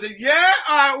Thomas said, yeah,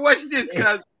 all right, watch this,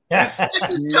 cuz. The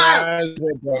second time.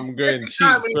 I'm going cheap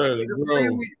first,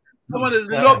 bro. Someone has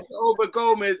lobbed over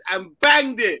Gomez and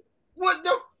banged it. What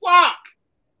the fuck?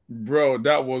 Bro,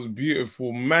 that was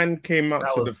beautiful. Man came out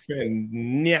to defend,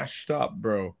 nyashed up,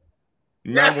 bro.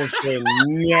 Man was going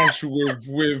nyash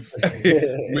with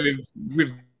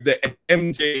the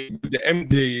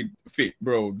MJ fit,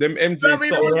 bro. Them MJ socks.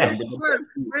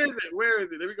 Where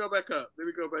is it? Let me go back up.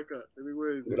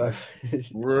 Where is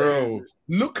it? Bro,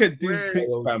 look at this pic,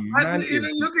 fam. Man,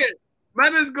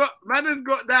 Man has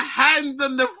got the hands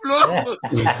on the floor.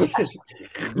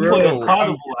 Bro,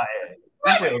 carnival out here.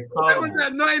 That was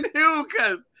at Nine Hill,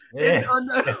 cuz.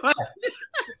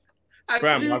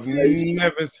 Fam, I've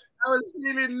never. I was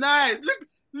feeling nice.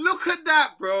 Look at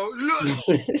that, bro. Look.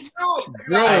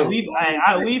 Bro,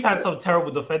 we've had some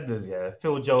terrible defenders, yeah.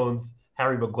 Phil Jones,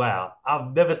 Harry Maguire.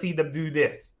 I've never seen them do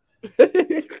this.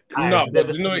 No,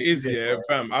 but you know it is, yeah,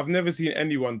 fam. I've never seen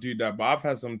anyone do that, but I've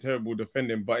had some terrible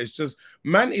defending. But it's just,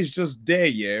 man is just there,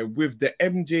 yeah, with the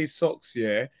MJ socks,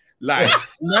 yeah. Like,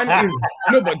 man is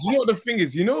no, but do you know what the thing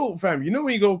is? You know, fam, you know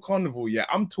when you go carnival, yeah,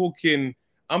 I'm talking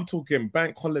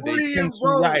bank holiday,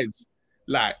 Kensal Rise,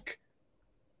 like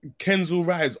Kensal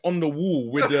Rise on the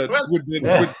wall with the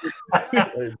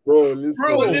Hey, bro,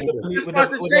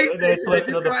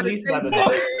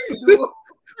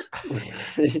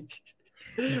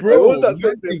 Bro,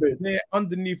 they're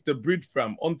underneath the bridge,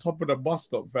 fam, on top of the bus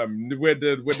stop, fam, where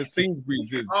the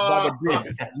Sainsbury's is by the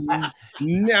bridge.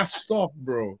 Nasty off,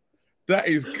 bro. That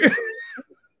is good.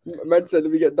 Man said,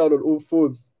 let me get down on all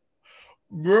fours.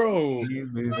 Bro. He's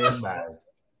moving, man.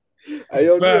 Hey,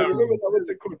 yo, remember that? What's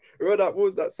it called? Remember that? What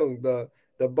was that song? The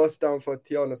bust down for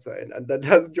Tiana something, and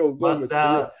that's Joe Gomez.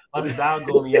 Bust down,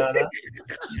 Gomiana.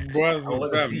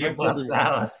 Bust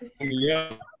down.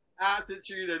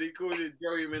 Attitude, and he called it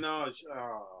Joey Minaj.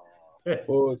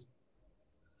 Pause.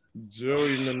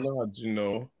 Joey Minaj, you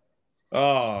know.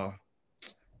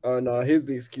 Oh no, here's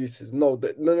the excuses. No,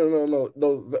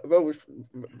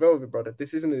 Velvet brother,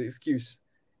 this isn't an excuse.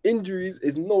 Injuries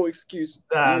is no excuse.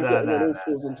 Nah. And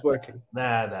twerking.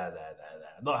 Nah.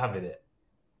 Not having it.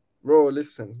 Bro,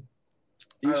 listen.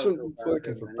 You shouldn't be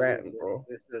twerking for Brighton, bro.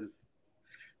 Listen.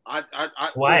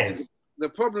 Why? Listen, the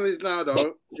problem is now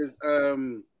though,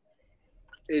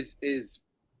 is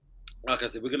like I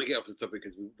said, we're gonna get off the topic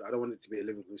because I don't want it to be a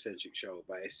Liverpool-centric show,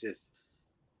 but it's just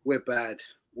we're bad.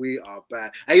 We are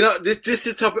bad. And you know, just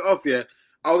to top it off, yeah,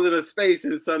 I was in a space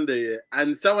on Sunday, yeah,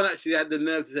 and someone actually had the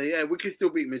nerve to say, yeah, we can still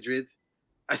beat Madrid.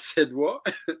 I said, what?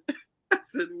 I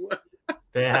said, what?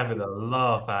 They're having a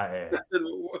laugh out here. I said,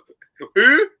 what?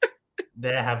 Who?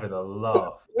 They're having a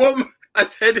laugh. What? I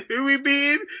said, who we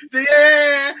beating? So,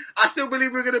 yeah, I still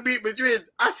believe we're going to beat Madrid.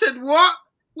 I said, what?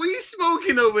 What are you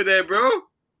smoking over there, bro?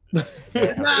 No.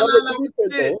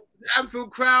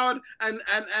 Anfield crowd, and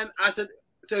I said,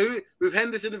 so who, with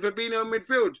Henderson and Fabinho in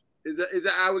midfield? Is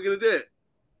that how we're going to do it?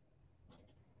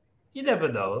 You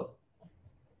never know.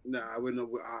 No, we're not,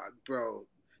 bro.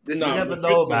 You never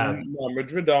know, man. No,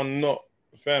 Madrid are not,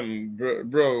 fam,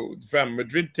 bro, fam.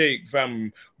 Madrid take,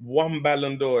 fam, one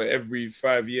Ballon d'Or every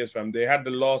 5 years, fam. They had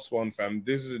the last one, fam.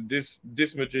 This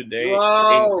Madrid, they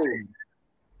ain't.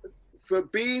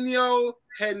 Fabinho,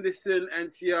 Henderson, and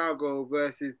Thiago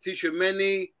versus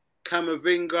Tchouaméni,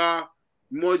 Camavinga,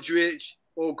 Modric,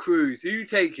 or Cruz. Who you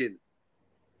taking?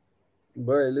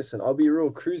 Bro, listen, I'll be real.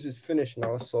 Cruz is finished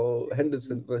now, so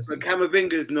Henderson versus. But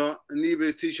Camavinga's not, and neither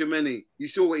is Tchouaméni. You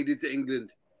saw what he did to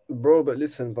England. Bro, but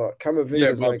listen,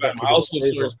 Camavinga's not exactly. I also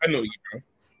saw his penalty, bro.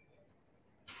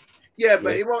 Yeah,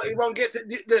 but he won't get to.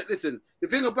 Listen, the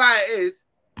thing about it is,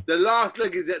 the last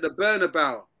leg is at the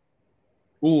Bernabeu.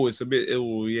 Oh, it's a bit.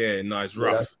 Oh, yeah, nice,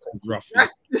 rough.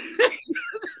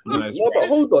 Nice, no, but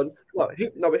hold on. But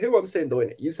hear what I'm saying, though,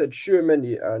 innit? You said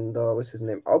Tchouaméni and what's his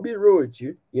name? I'll be real with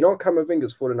you. You know,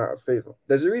 Camavinga's fallen out of favor.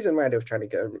 There's a reason why they were trying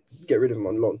to get rid of him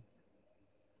on loan.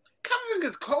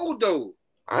 Camavinga's cold, though.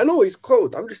 I know he's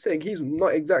cold. I'm just saying he's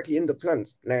not exactly in the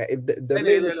plans. Now, if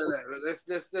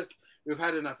let's we've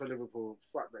had enough of Liverpool.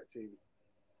 Fuck that team.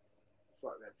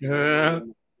 Yeah.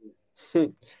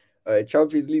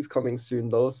 Champions League's coming soon,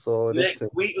 though. So next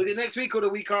week, was it next week or the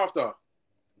week after?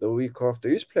 The week after.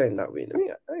 Who's playing that week? Let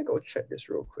me go check this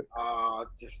real quick. I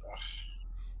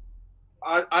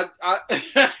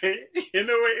you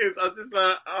know what it is? I'm just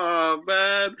like, oh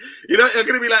man, you know you're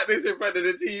gonna be like this in front of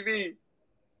the TV.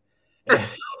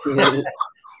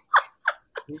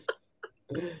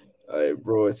 Hey,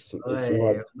 bro, it's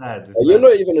mad. You're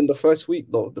not even in the first week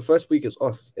though. The first week is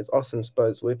us. It's us and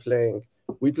Spurs. We played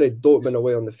Dortmund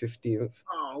away on the 15th.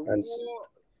 Oh, and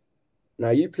now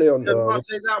you play on the.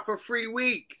 Is out for 3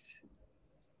 weeks.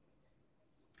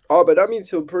 Oh, but that means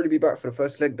he'll probably be back for the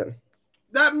first leg then.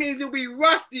 That means he'll be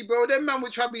rusty, bro. That man will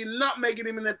try to be nutmegging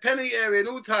him in the penalty area and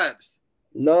all types.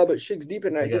 No, but Shiggs, deep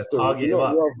in like this though.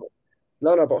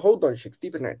 No, but hold on, Shiggs,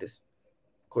 deep in like this.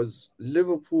 Because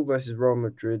Liverpool versus Real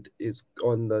Madrid is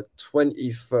on the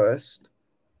 21st,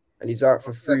 and he's out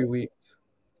for 3 weeks.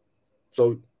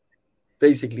 So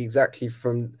basically, exactly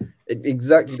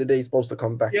the day he's supposed to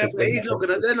come back. Yeah, but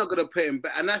they're not gonna put him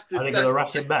back, and that's just. Are they gonna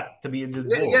rush him back to be injured?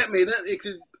 Get me?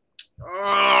 Because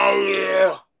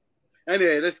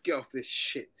anyway, let's get off this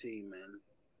shit team, man.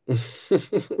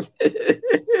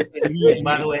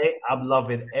 By the way, I'm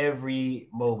loving every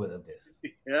moment of this.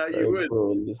 Yeah, you would.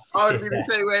 I would be the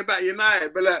same way about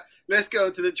United, but let's go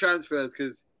into the transfers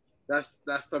because that's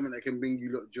something that can bring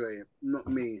you joy. Not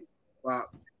me, but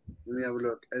let me have a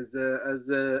look. Has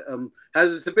the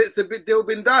bit deal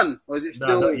been done, or is it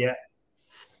still? No, not yet.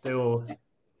 Still.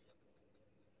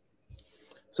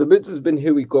 So bits has been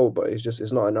here we go, but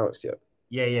it's not announced yet.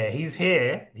 Yeah, he's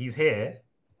here.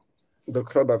 The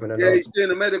club haven't announced. Yeah, he's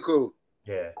doing a medical.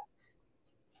 Yeah.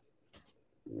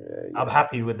 Yeah. I'm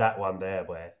happy with that one there,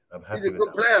 boy. He's a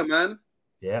good player, man.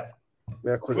 Yeah.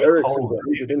 Yeah, because Eriksen got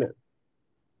injured, didn't it?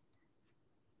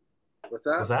 What's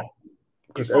that?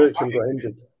 Because Eriksen got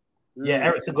injured. Yeah,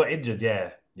 Eriksen got injured.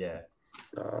 Yeah.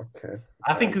 Oh, okay.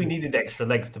 I think we needed extra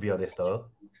legs, to be honest, though.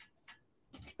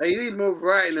 Hey, you need more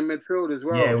variety in the midfield as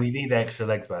well. Yeah, we need extra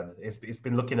legs, man. It's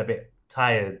been looking a bit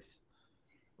tired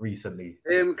recently.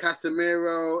 Him,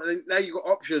 Casemiro, and now you got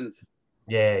options.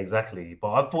 Yeah, exactly.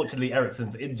 But unfortunately,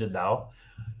 Eriksen's injured now.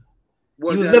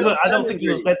 I don't think he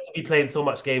was meant to be playing so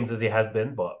much games as he has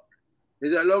been, but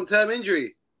is it a long-term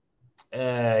injury?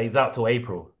 He's out till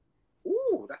April.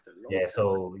 Ooh, that's a long time.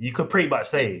 So you could pretty much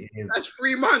say that's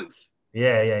 3 months.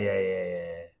 Yeah.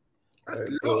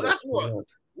 That's what.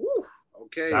 Ooh,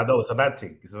 okay. I know it's a bad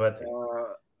thing.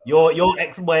 Your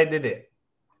ex-boy did it.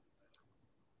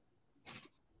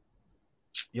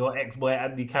 Your ex-boy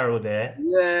Andy Carroll there.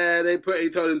 Yeah, he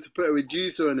told him to put a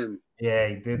reducer on him. Yeah,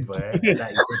 he did, boy.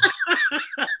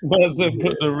 Where's it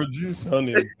put the reducer on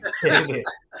him?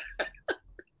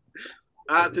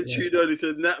 Attitude on. He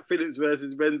said Nat Phillips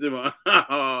versus Benzema.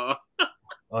 Oh,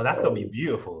 that's gonna be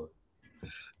beautiful.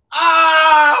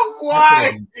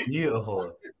 Why?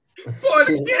 Beautiful.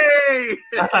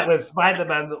 That's like when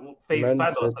Spider-Man faced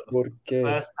Thanos first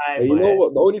time. You know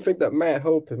what? The only thing that might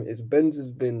help him is Ben's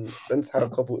had a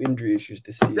couple injury issues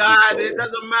this season. It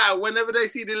doesn't matter. Whenever they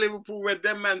see the Liverpool red,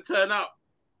 them man turn up.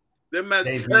 Them man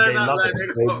turn up like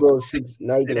they got. Bro,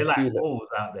 now you're gonna like feel balls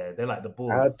out there. They're like the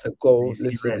balls. I had to go.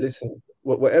 Listen.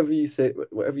 Whatever you say,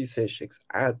 Shiggs,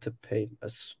 I had to pay a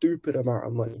stupid amount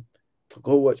of money to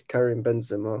go watch Karim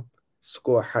Benzema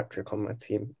score a hat-trick on my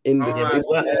team in this. At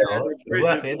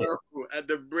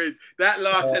the bridge. That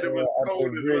last header was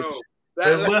cold as well.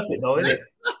 It's worth it though, isn't it?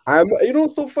 You know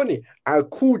what's so funny? I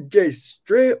called Jay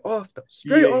straight after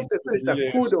finish. I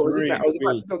called him. I was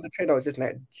about to go on the train. I was just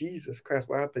like, Jesus Christ,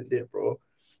 what happened there, bro?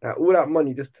 Like, all that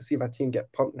money just to see my team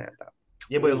get pumped like that.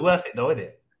 Yeah, but it was worth it though, isn't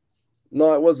it?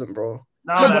 No, it wasn't, bro.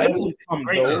 That's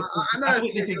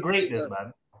witnessing greatness,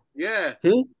 man. Yeah.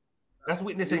 That's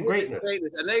witnessing greatness.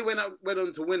 And they went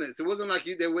on to win it. So it wasn't like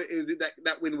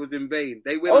that win was in vain.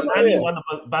 They went on to won the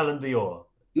Ballon d'Or.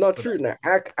 Not true. Now,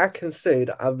 I can say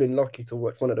that I've been lucky to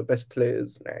watch one of the best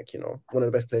players, one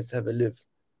of the best players to ever live,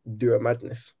 do a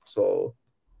madness. So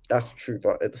that's true.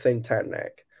 But at the same time,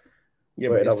 yeah,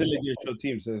 but it's still against your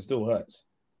team, so it still hurts.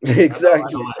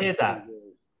 Exactly. I hear that.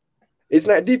 It's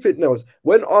like deep it knows.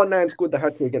 When R9 scored the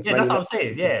hat-trick against Man, that's what I'm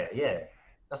saying. Yeah.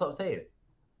 That's what I'm saying.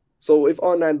 So if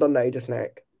R9 done that, he just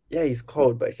he's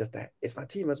cold, but it's just that it's my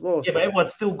team as well. Yeah, but everyone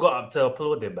still got up to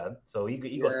applaud him, man. So he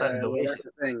got standing ovation. That's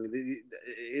the thing. It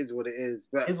is what it is.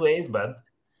 But it is what it is, man.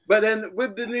 But then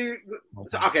with the new,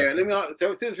 let me ask.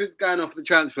 So since we're going off the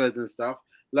transfers and stuff,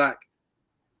 do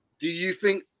you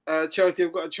think Chelsea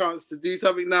have got a chance to do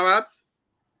something now, Abs?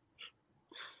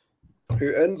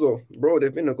 Who Enzo, bro?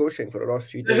 They've been negotiating for the last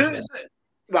few days.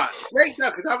 Right, break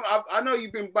down because I know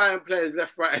you've been buying players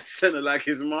left, right, and center like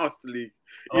it's Master League.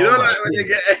 You know, when they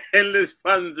get endless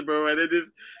funds, bro, and they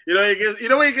just, when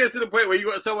it gets to the point where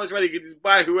you got so much money, you can just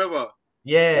buy whoever.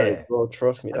 Yeah, hey, bro,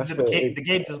 trust me. That's the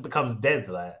game just becomes dead,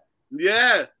 like.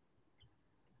 Yeah.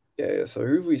 Yeah. So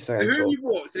who have we signed? Who you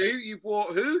bought? So you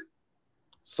bought who?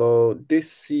 So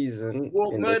this season, you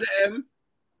bought Murder M.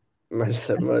 Man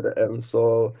said Murder M.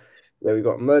 So yeah, we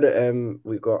got Murder M.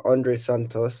 We got Andre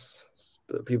Santos.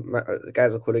 The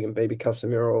guys are calling him Baby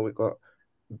Casemiro. We got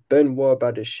Benoit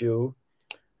Badiashile,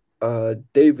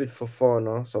 David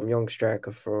Fofana, some young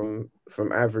striker from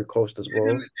Ivory Coast as well.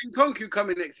 Isn't Nkunku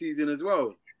coming next season as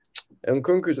well?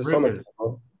 Nkunku's a summer.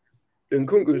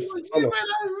 Nkunku's You solid. man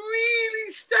are really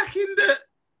stacking the.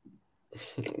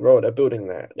 Bro, they're building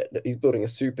that. He's building a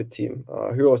super team.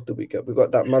 Who else did we get? We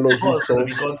got that Malo What's gonna Gusto.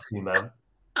 be gone to, man?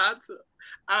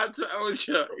 Add to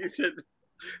Osha. He said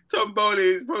Tom Bowley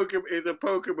is a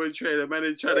Pokemon trainer. Man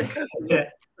is trying to catch him.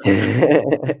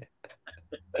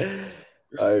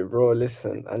 Alright, bro,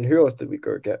 listen. And who else did we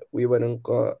go get? We went and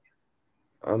got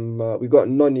we got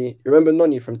Noni. You remember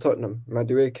Noni from Tottenham,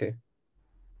 Madueke?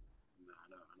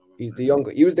 He's the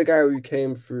younger. He was the guy who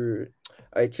came through.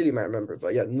 I actually might remember,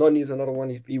 but yeah, Noni's another one.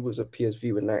 He was a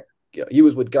PSV with that. Yeah, he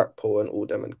was with Gakpo and all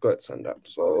them and Götze and that.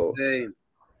 So insane.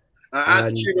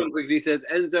 As Tribune quickly says,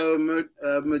 Enzo,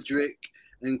 Mudryk,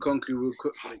 and Nkunku will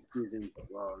cook next season.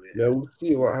 Wow, yeah, we'll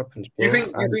see what happens, bro. You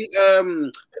think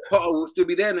Potter will still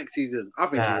be there next season? I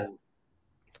think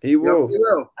he will. He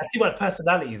will. Too much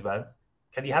personalities, man.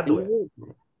 Can he handle it?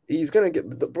 Bro. He's gonna get,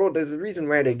 bro. There's a reason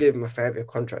why they gave him a 5-year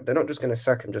contract. They're not just gonna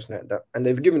sack him just like that, and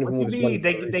they've given him all this money.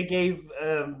 They gave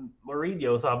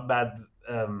Mourinho some bad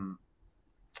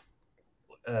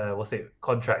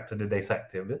contract, and then they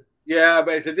sacked him. Yeah,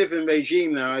 but it's a different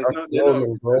regime now. It's not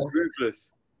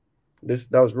ruthless.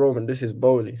 That was Roman. This is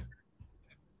Bowley.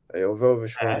 We'll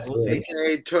see.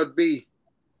 Hey, Todd B.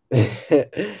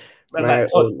 Like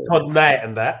Todd Knight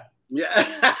and that. Yeah.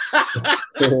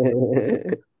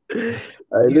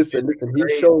 Listen.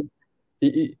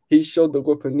 He showed the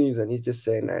Guapanese, and he's just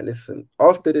saying, "Nah, listen.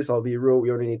 After this, I'll be real. We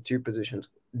only need 2 positions: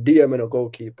 DM and a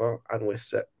goalkeeper, and we're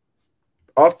set.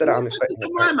 After that, I'm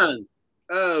expecting my man.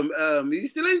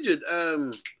 He's still injured.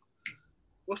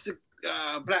 What's the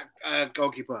black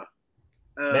goalkeeper?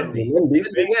 Mendy.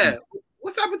 Yeah.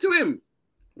 What's happened to him?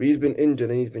 He's been injured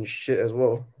and he's been shit as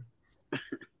well.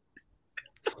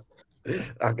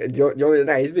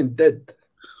 He's been dead.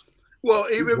 Well,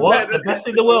 even better. The best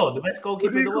in the world, the best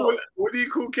goalkeeper in the world. What do you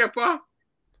call Kepa?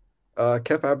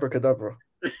 Kepa Abracadabra.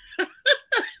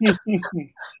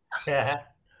 Yeah.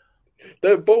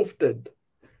 They're both dead.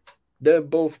 They're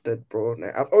both dead, bro.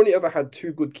 Now, I've only ever had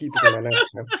 2 good keepers in my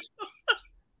lifetime.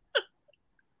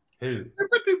 Who?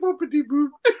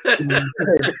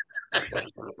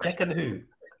 Check and who?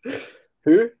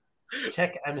 Who?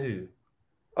 Check and who?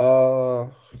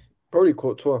 Probably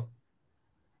Courtois.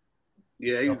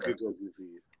 Yeah, he was good goalkeeper for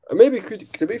you. Maybe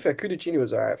to be fair, Cudicini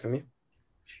was alright for me.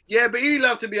 Yeah, but he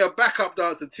loved to be a backup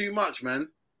dancer too much, man.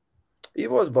 He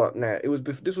was, but nah,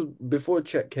 this was before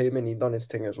Czech came in. He done his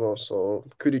thing as well, so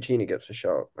Cudicini gets a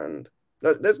shout. And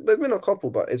there's been a couple,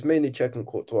 but it's mainly Czech and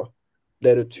Courtois.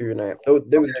 They're the 2 now. They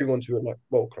were 2-1-2 in that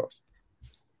world class.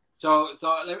 So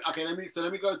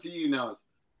let me go to you now.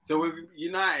 So with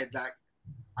United, like,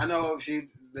 I know obviously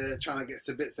they're trying to get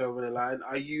Sabitzer over the line.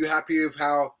 Are you happy with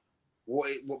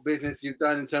what business you've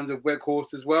done in terms of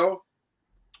Weghorst as well?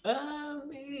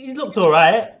 He looked all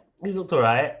right.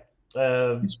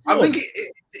 I think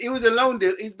he was a loan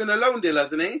deal. He's been a loan deal,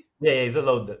 hasn't he? Yeah, he's a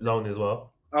loan as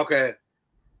well. Okay.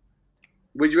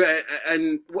 Would you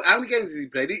and how many games has he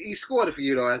played? He scored for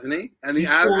you though, hasn't he? And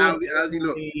how's he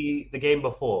looked? The game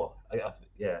before,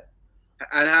 yeah.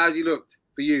 And how's he looked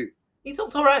for you? He's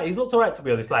looked all right. To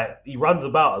be honest. Like, he runs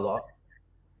about a lot.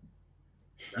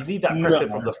 You need that pressure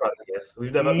from the front, I guess. We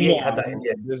ain't had that in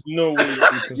yet. There's no way.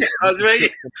 I was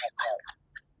ready.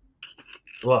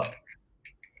 What?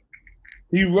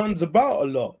 He runs about a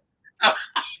lot.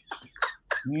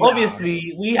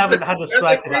 Obviously, we haven't had a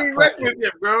striker. That's a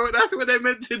prerequisite, bro. That's what they're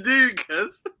meant to do,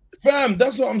 cuz. Fam,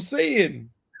 that's what I'm saying.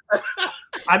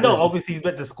 I know, obviously, he's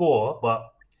meant to score,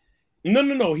 but...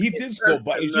 No. He did score,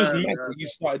 but it's just meant that you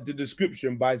started the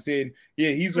description by saying, yeah,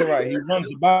 he's all right. He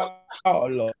runs about a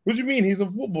lot. What do you mean? He's a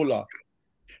footballer.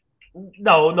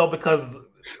 No, because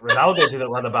Ronaldo didn't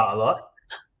run about a lot.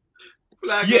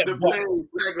 But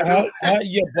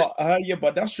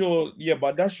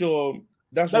that's your.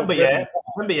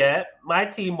 Remember, my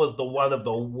team was one of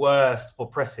the worst for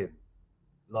pressing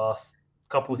last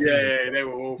couple seasons. Yeah, they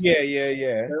were awful.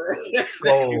 Yeah.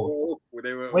 So,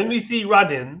 when we see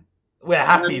running, we're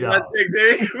happy now. That's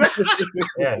exactly.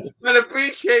 Yes. Man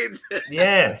appreciates it.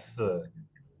 Yes. Fair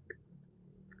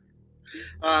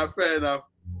enough.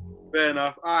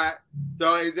 All right.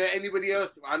 So, is there anybody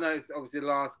else? I know it's obviously the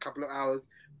last couple of hours,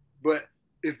 but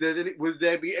if there's would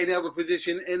there be any other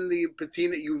position in the team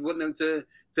that you would want them to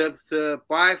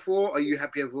buy for? Or are you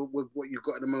happy with what you've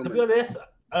got at the moment? To be honest,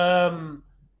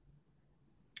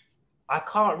 I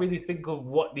can't really think of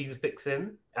what needs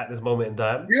fixing at this moment in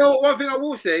time. You know, one thing I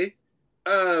will say,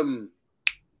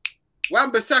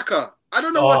 Wan-Bissaka. I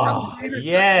don't know what's happening.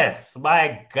 Yes,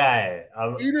 my guy.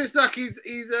 Isak,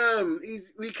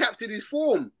 he's recaptured his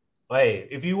form. Wait,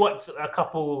 if you watch a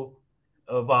couple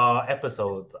of our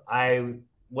episodes, I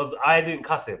didn't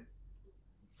cuss him.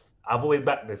 I've always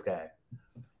backed this guy.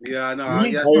 Yeah, I know. Me,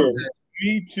 Yeah,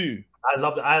 me too. I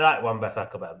love it. I like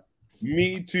Wan-Bissaka, man.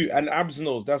 Me too. And Abs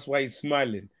knows. That's why he's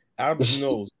smiling. Abs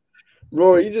knows.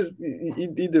 Bro, he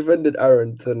defended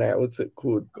Aaron tonight. What's it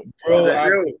called? Bro, Yeah, I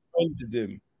real. defended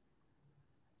him.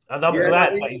 And I'm Yeah,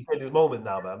 glad no, that he's had his moment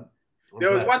now, man.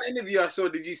 There was one interview I saw.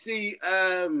 Did you see?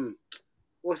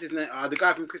 What's his name? The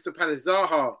guy from Crystal Palace,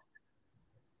 Zaha.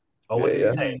 Oh, what did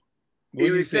Yeah, he say? What He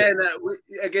do you was say? saying that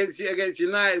against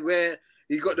United, where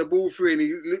he got the ball through and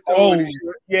he looked Oh, over. And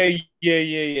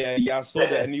yeah. I saw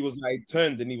that, and he was like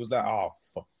turned, and he was like, "Oh,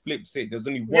 for flip's sake, there's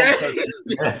only one Yeah. person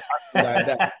like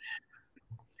that."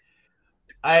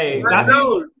 Hey, I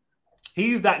know.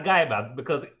 he's that guy, man,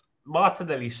 because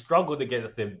Martinelli struggled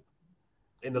against him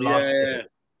in the last Yeah. game.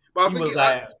 But I He think was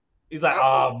like, he's like,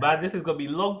 oh man, this is gonna be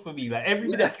long for me. Like every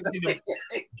minute I can see him.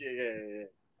 yeah.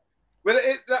 But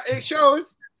it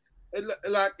shows,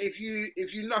 like if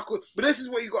you knuckle. But this is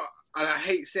what you got, and I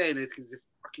hate saying this because it's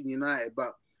fucking United,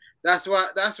 but that's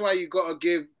why you got to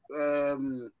give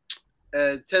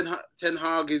Ten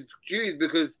Hag his dues,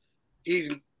 because he's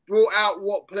brought out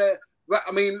what player.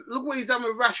 I mean, look what he's done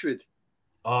with Rashford.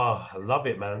 Oh, I love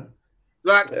it, man.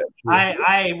 Like, yeah,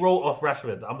 I wrote off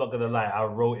Rashford. I'm not gonna lie, I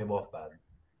wrote him off, man.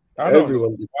 I don't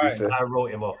everyone did. understand To be fair. I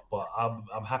wrote him off, but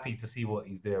I'm happy to see what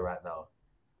he's doing right now.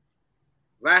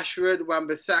 Rashford,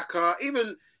 Wan-Bissaka,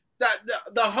 even that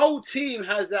the whole team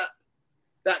has that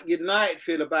United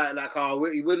feel about it. Like, oh,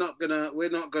 we're not gonna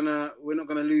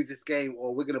lose this game,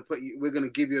 or we're gonna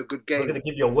give you a good game. We're gonna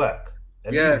give you work,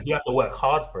 and Yeah. you have to work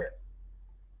hard for it.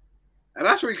 And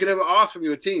that's what you can ever ask from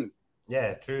your team.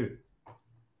 Yeah, true.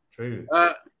 Jay,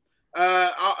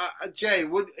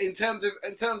 in terms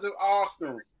of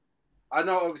Arsenal, I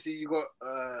know obviously you got.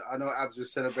 I know Abs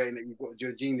was celebrating that you've got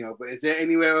Jorginho, but is there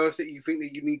anywhere else that you think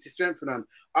that you need to strengthen on?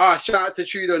 Shout out to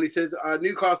Trudeau, and he says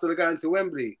Newcastle are going to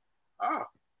Wembley.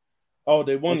 Oh,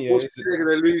 they won, yeah. They're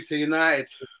going to lose to United,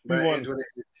 but it is what it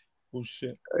is. Oh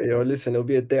shit. Yo, listen, it'll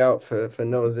be a day out for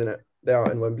Nels, innit? Day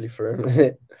out in Wembley for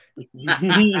him.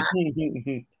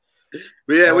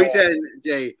 But yeah, we said,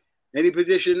 Jay, any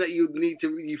position that you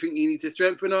think you need to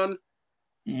strengthen on?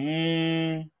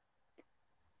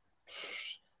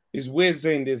 It's weird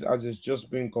saying this as it's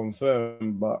just been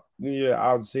confirmed, but yeah,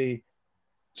 I would say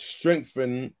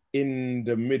strengthen in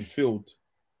the midfield.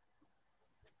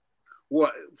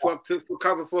 What for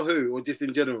cover for who, or just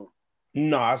in general?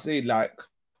 No, I say like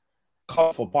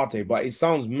cover for Partey, but it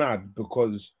sounds mad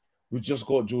because we just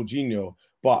got Jorginho,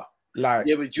 but like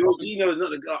Yeah, but Jorginho is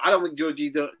not the. I don't think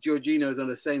Jorginho is on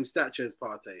the same stature as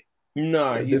Partey.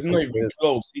 nah, Yeah, he's not different even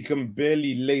close. He can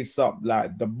barely lace up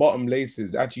like the bottom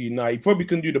laces. Actually, nah, he probably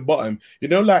can do the bottom. You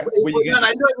know, like when you not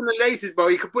even the laces, bro.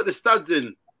 You could put the studs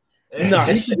in. nah,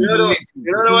 he can do the laces.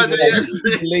 You know what I'm He can saying?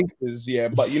 do the laces, yeah.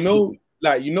 But you know,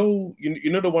 like you know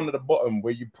the one at the bottom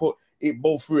where you put it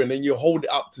both through and then you hold it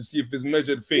up to see if it's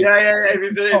measured thing. Yeah.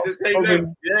 It's the same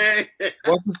length. Yeah.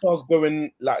 Once it starts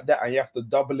going like that, and you have to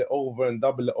double it over and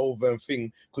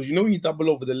thing, because you know when you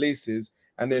double over the laces,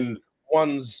 and then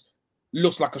one's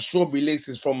looks like a strawberry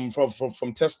laces from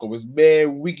Tesco, it's bare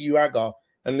wiggy wagger,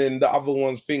 and then the other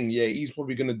one's thing, yeah, he's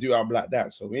probably gonna do up like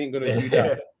that, so we ain't gonna do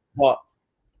that. But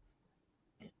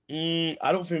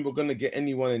I don't think we're gonna get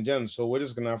anyone in Jan, so we're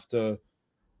just gonna have to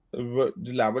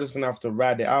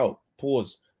ride it out.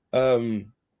 Pause. And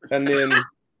then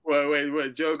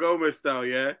Wait, Joe Gomez style,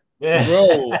 yeah.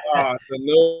 bro, I don't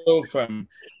know, fam.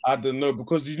 I don't know,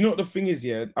 because you know what the thing is,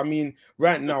 yeah. I mean,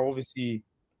 right now, obviously,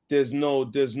 there's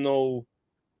no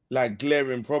like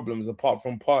glaring problems apart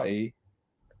from Partey,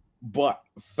 but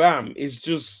fam, it's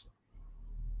just,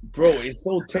 bro, it's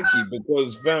so techie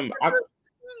because fam, I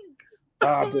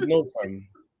don't know, fam.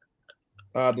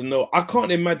 I don't know. I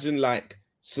can't imagine like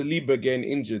Saliba getting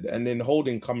injured and then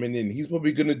Holding coming in. He's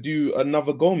probably gonna do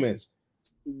another Gomez.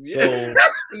 So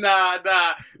Nah,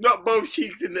 not both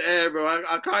cheeks in the air, bro.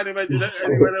 I can't imagine that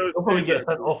anyone else. He'll probably get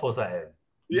sent off or something.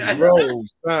 Yeah,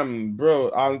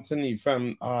 bro, I'm telling you,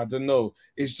 fam, I don't know.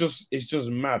 It's just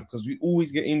mad because we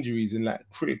always get injuries in like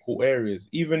critical areas.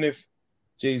 Even if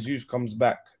Jesus comes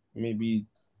back, maybe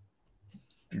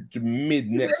mid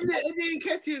next. Eddie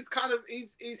Nketiah is kind of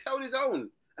he's held his own,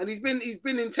 and he's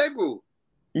been integral.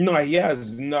 No, he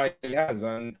has,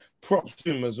 and props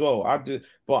to him as well.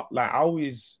 But like I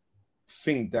always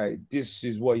think that this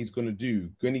is what he's gonna do.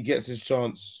 When he gets his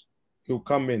chance, he'll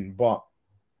come in. But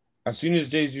as soon as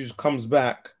Jesus comes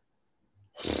back,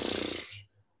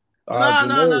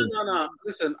 no.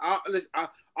 Listen,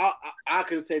 I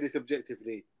can say this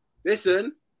objectively.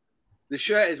 Listen, the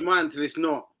shirt is mine until it's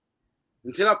not.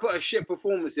 Until I put a shit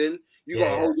performance in, you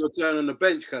gotta hold your turn on the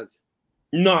bench, cuz.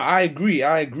 No, I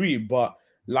agree, but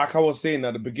like I was saying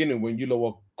at the beginning when you lot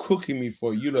were cooking me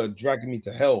for you lot dragging me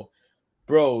to hell,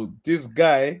 bro. This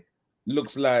guy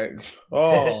looks like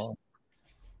no.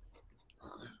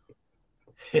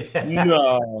 I'm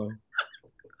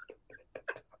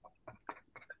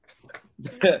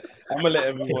gonna let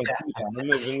everyone see that. I'm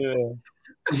not even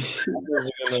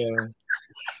gonna.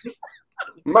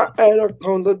 My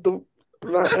anaconda do.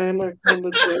 My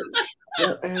anaconda do.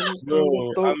 My anaconda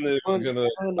No, do. I'm not even gonna.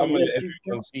 I'm gonna let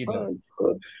everyone see that.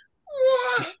 What?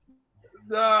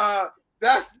 Nah,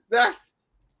 that's.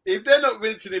 If they're not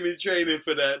rinsing him in training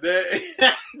for that,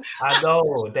 I know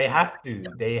they have to.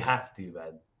 They have to,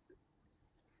 man.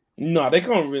 No, they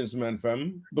can't rinse, man,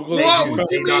 fam. Because What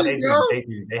do you mean, bro? They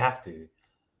do. They have to.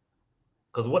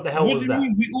 Because what the hell what was do you that?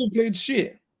 mean? We all played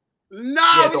shit. Nah,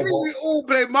 what do you mean we all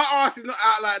play? My ass is not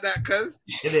out like that, cuz.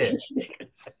 It is.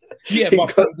 Yeah,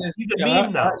 but He's a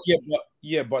meme now.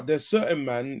 But there's certain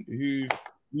man who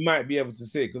might be able to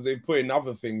say it because they've put in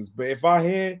other things. But if I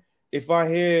hear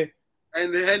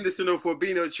and the Henderson or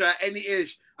Fabinho try any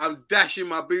ish, I'm dashing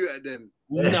my boot at them.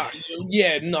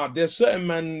 There's certain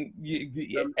man.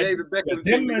 David Beckham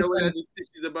thing, you know, when the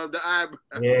stitches above the eyebrow.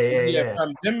 Yeah.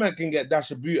 Fam, them man can get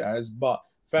dash a boot as, but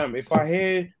fam, if I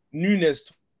hear Nunes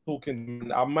talking,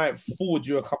 I might forward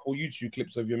you a couple YouTube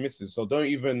clips of your missus. So don't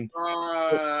even.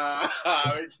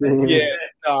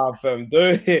 Fam,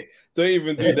 don't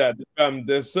even do that, fam.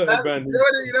 There's certain man.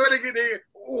 You know what they get?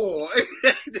 Oh,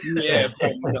 yeah,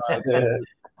 fam,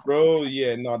 bro.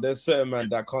 Yeah, no, there's certain man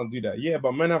that can't do that. Yeah,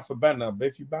 but man have for banner. But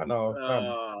if you banner,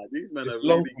 fam, these men it's are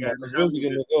long really for man. Because where's he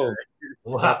gonna go?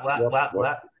 What?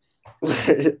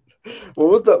 What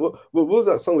was that? What was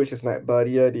that song? Which is like,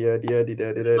 buddy, Oh,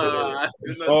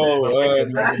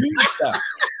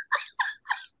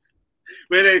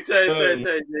 wait, they say,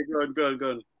 go on.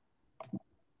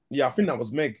 Yeah, I think that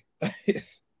was Meg. Yeah,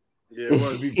 it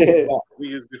was. Before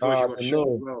she got shot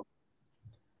as well.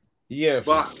 Yeah,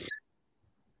 but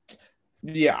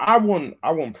yeah, I want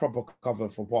proper cover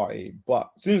for Partey,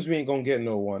 but since we ain't gonna get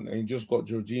no one and you just got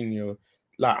Jorginho,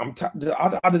 like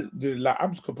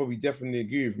Abs could probably definitely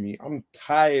agree with me. I'm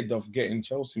tired of getting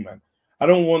Chelsea, man. I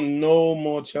don't want no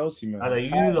more Chelsea, man. I know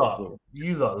you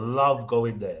lot love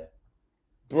going there,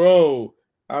 bro.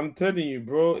 I'm telling you,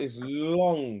 bro, it's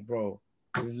long, bro.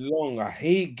 It's long. I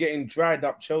hate getting dried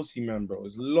up Chelsea, man, bro.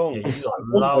 It's long. Yeah, you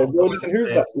love listen, who's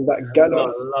that? Is that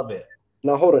Gallas? Love it.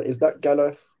 Now hold on, is that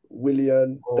Gallas,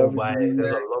 Willian, David?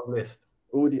 There's a long list.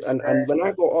 And when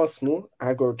I go Arsenal,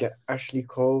 I go get Ashley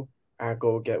Cole. I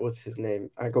go get what's his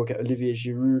name? I go get Olivier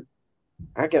Giroud.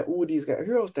 I get all these guys.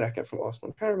 Who else did I get from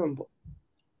Arsenal? I can't remember.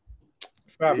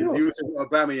 You got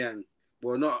Aubameyang.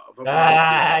 Well, not.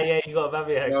 Yeah, you got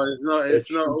Aubameyang. No,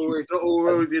 it's not all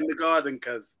rosy in the garden,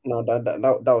 cuz. No,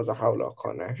 that was a howler. I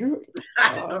can't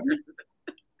know.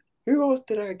 Who else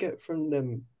did I get from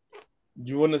them?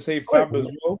 Do you want to say Fab as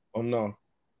well or no?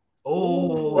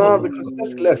 Oh, no, because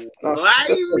Cesc left. No, why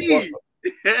you mean?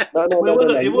 No.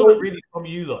 It wasn't really from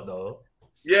you lot though.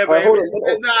 Yeah, but but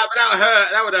that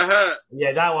hurt. That would have hurt.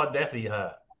 Yeah, that one definitely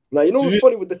hurt. Now you know what's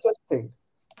funny with the Cesc thing?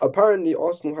 Apparently,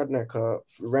 Arsenal had like a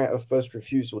right of first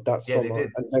refusal that summer,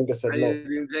 and Wenger said no.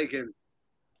 Didn't take him.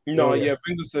 No, Wenger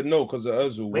said no because of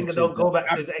Ozil. Wenger don't go back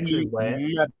to his exit.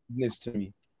 Madness to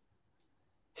me.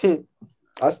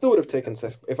 I still would have taken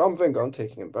Cesc. If I'm Wenger, I'm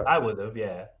taking him back. I would have,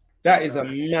 yeah. That is a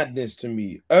madness to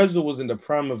me. Ozil was in the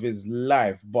prime of his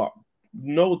life, but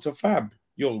no to Fab.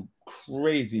 You're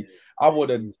crazy. I would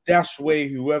have dashed away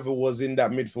whoever was in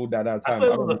that midfield at that time. I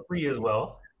thought it was a free as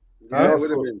well. Yeah, it would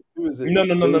have been. No. It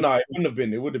wouldn't have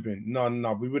been. It would have been.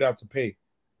 No. We would have to pay.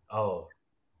 Oh.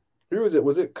 Who was it?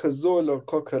 Was it Cazorla,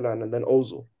 Coquelin, and then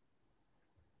Ozil?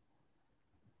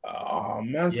 Oh,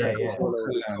 man.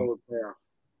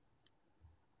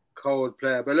 Cold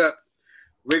player. But look,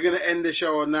 we're going to end the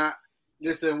show on that.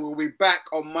 Listen, we'll be back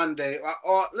on Monday.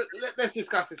 Let's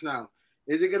discuss this now.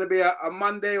 Is it going to be a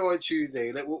Monday or a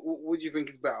Tuesday? Like, what do you think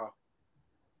is better?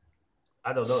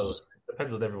 I don't know.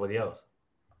 Depends on everybody else.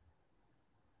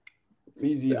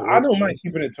 Easy. I don't mind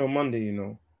keeping it till Monday, you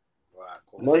know. Right,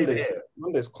 cool.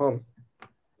 Monday's calm.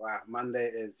 Right, Monday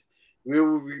is.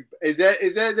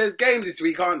 There's games this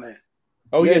week, aren't there?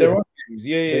 Oh yeah, there are games.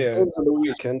 Yeah. There's games on the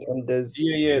weekend, and there's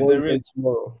there is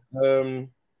tomorrow.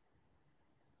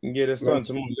 They're starting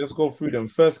tomorrow. Let's go through them.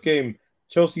 First game,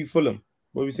 Chelsea Fulham.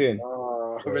 What are we saying?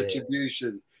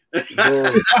 Retribution.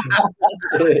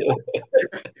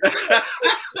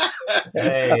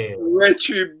 Hey.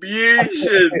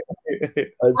 Retribution.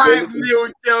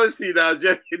 5-0 Chelsea now,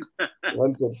 joking.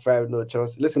 One said 5-0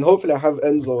 Chelsea. Listen, hopefully I have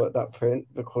Enzo at that point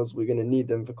because we're gonna need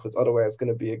them because otherwise it's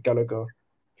gonna be a Gallagher,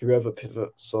 whoever pivot.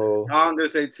 So I'm gonna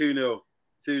say 2-0.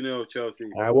 2-0 Chelsea.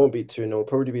 I won't be 2-0.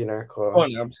 Probably be an Aka. Go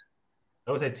on, Abs.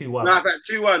 I would say 2-1. No, in fact,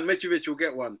 2-1. Mitrovic will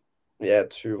get one. Yeah,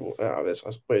 2. Wait,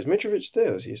 is Mitrovic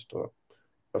there or is he still?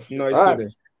 No, he's still there.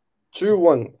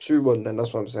 2-1. 2-1, then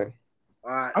that's what I'm saying.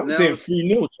 All right. I'm saying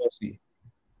 3-0 Chelsea.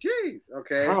 Jeez.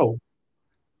 Okay. How?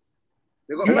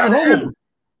 They got You at home?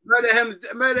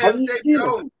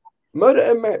 Murder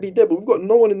M might be dead, but we've got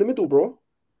no one in the middle, bro.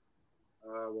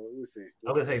 Well, we'll see.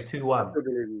 I'm going to say 2-1.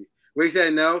 What are you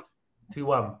saying, Nels?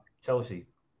 2-1, Chelsea.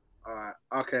 All right.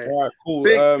 Okay. All right, cool.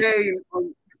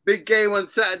 Big game on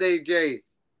Saturday, Jay.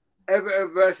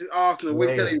 Everton versus Arsenal.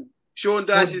 We're telling you, Sean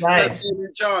Dyche is first game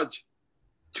in charge.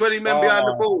 20 men behind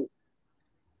the ball.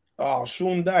 Oh,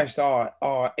 Sean Dyche,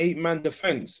 our 8-man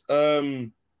defense. I'll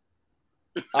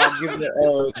give it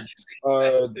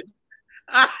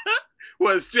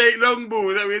what, straight long ball?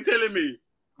 Is that what you're telling me?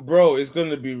 Bro, it's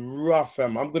gonna be rough,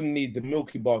 fam. I'm gonna need the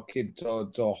Milky Bar kid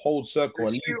to hold circle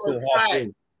and leave till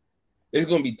halfway. It's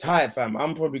gonna be tight, fam.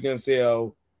 I'm probably gonna say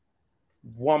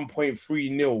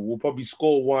 1.3-0. We'll probably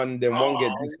score one, then one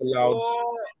get disallowed.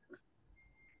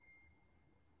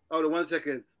 Hold on 1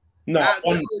 second. No,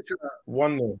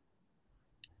 1-0.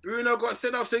 Bruno got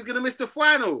sent off, so he's gonna miss the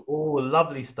final. Oh,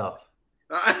 lovely stuff.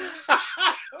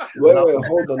 Wait,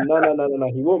 hold on.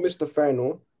 No. He won't miss the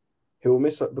final. He will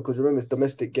miss it because remember it's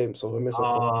domestic game, so he'll miss.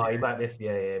 He might miss.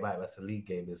 Yeah, he might miss a league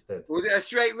game instead. Was it a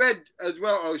straight red as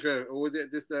well, Osho, or was it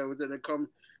just was it an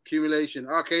accumulation?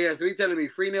 Okay, yeah. So he's telling me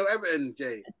 3-0 Everton,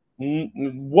 Jay.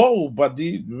 Whoa, but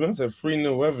you said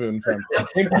 3-0 Everton, fam.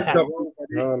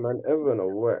 No, man, Everton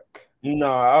will work.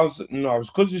 No, it's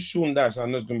because it's Sean Dyche. I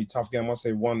know it's gonna be a tough game. I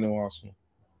say 1-0 Arsenal.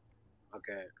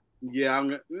 Okay. Yeah,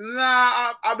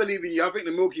 I believe in you. I think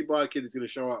the Milky Bar kid is gonna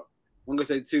show up. I'm gonna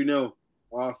say 2-0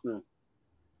 Arsenal.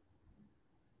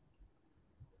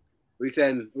 What you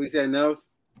saying, Nels?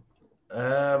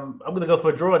 I'm gonna go for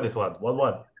a draw in this one.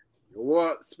 1-1.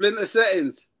 What? Splinter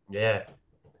settings. Yeah.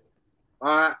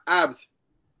 All right, Abs.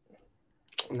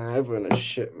 Nah, everyone is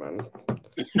shit, man.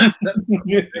 That's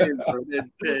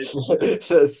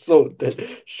so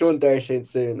dead. Sean Dyche ain't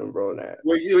saying them, bro. Nah.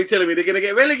 What are you telling me? They're gonna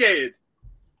get relegated?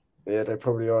 Yeah, they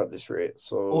probably are at this rate.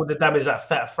 So all the damage that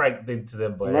Fat Frank did to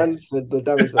them, boy. Man said the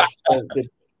damage that Frank did.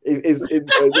 Listen,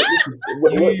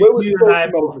 where was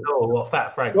what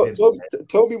Fat Frank did?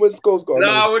 Tell me when Scholes got.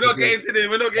 No, we're not getting into this.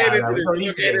 We're not getting into this. We're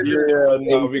not getting into this.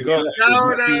 No,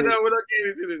 we're not getting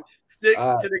into this. Stick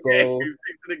to the games.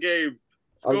 Stick to the games.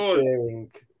 Scores. I'm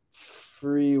saying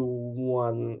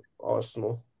 3-1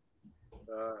 Arsenal.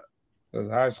 That's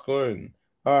high scoring.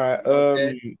 All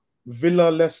right. Villa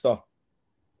Leicester.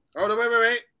 Oh no!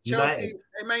 Wait. Chelsea,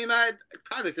 Man United,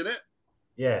 Palace, isn't it?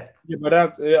 Yeah. Yeah, but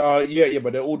that's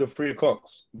but they're all the 3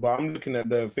 o'clocks. But I'm looking at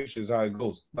the fixtures how it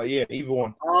goes. But yeah, either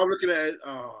one. Oh, I'm looking at it.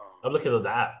 I'm looking at the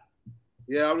app.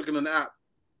 Yeah, I'm looking on the app.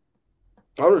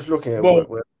 I'm just looking at what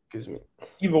excuse me.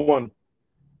 Either one.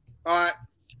 All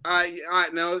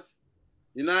right, Nels.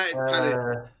 United,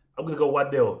 Palace. I'm gonna go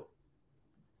 1-0.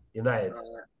 United.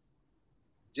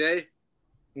 Jay?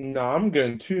 No, I'm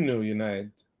going 2-0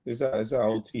 United. Is that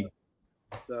OT?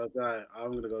 So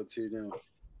I'm gonna go 2-0.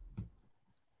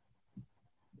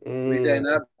 What are you saying,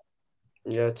 Ab?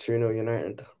 Yeah, 2-0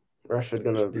 United. Rashford's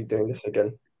gonna be doing this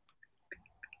again.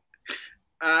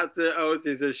 To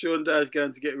OT says Sean Dyche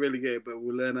going to get relegated, but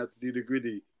we'll learn how to do the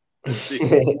gritty.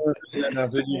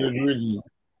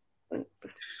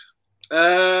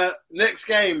 Next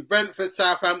game, Brentford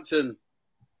Southampton.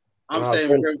 I'm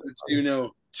saying Brentford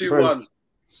 2-0. 2-1.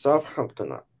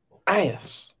 Southampton are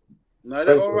ass. No,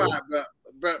 they're all right, but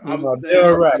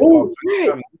they're all right.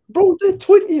 Bro, they're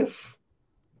 20th.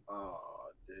 Oh,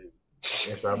 dude.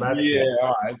 Yeah,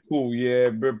 all right, cool. Yeah,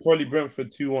 but probably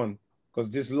Brentford 2-1 because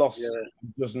this loss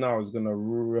just now is gonna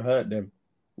hurt them.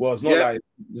 Well, it's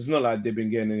not like they've been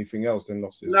getting anything else than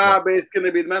losses. Nah, but it's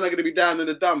gonna be man are gonna be down in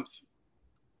the dumps.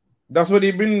 That's what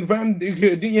they've been. Fam,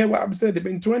 didn't you hear what I said? They've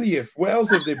been 20th. Where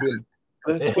else have they been?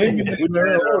 You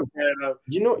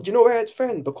know where it's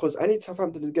fan? Because I need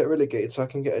Southampton to get relegated so I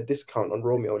can get a discount on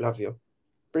Romeo Lavia.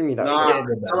 Bring me that. Nah,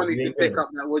 someone needs to pick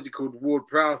up that Ward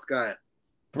Prowse guy.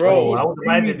 Bro, I wouldn't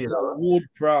mind him, Ward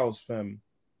Prowse, fam.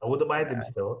 I wouldn't mind him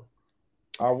still.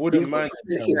 I wouldn't mind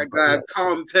that guy.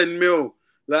 Calm 10 mil.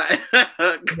 Like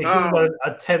a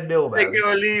 10 mil, man. Take it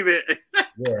or leave it.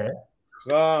 Yeah.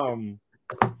 Calm.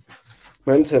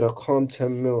 Man said a calm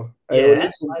 10 mil. Yeah,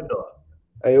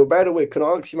 Hey, by the way, can I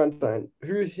ask you, man,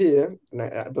 who here,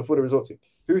 before the results,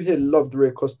 who here loved Rui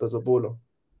Costa as a baller?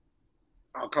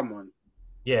 Oh, come on.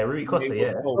 Yeah, Rui Costa,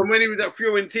 yeah. From when he was at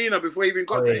Fiorentina before he even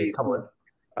got to AC. Come on.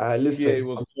 Listen, yeah, he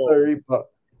was sorry,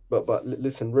 but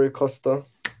listen, Rui Costa,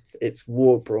 it's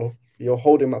war, bro. You're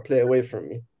holding my player away from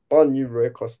me. on you, Roy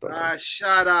Costa. Man.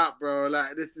 Shut up, bro.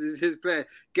 Like, this is his play.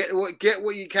 Get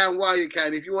what you can while you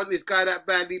can. If you want this guy that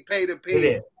badly, pay the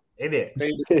fee. In it.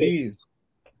 Pay the fees.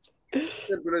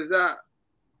 Simple as that.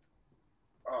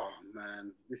 Oh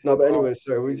man. But anyway,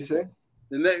 sorry, what did you say?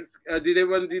 The next, did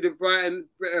everyone do the Brighton,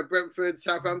 Brentford,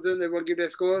 Southampton? Everyone give their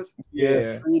scores?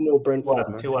 Yeah, 3-0 Brentford.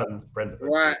 2-1 Brentford.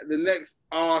 Right, the next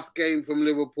arse game from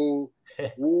Liverpool,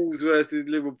 Wolves versus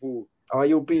Liverpool. Oh,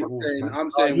 you'll beat Wolves. I'm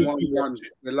saying 1-1.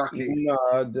 We're lucky.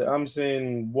 Nah, I'm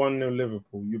saying 1-0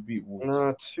 Liverpool. You beat Wolves.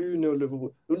 Nah, 2-0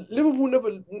 Liverpool. Liverpool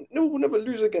never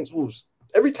lose against Wolves.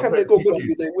 Every time they go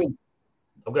Wembley, they win.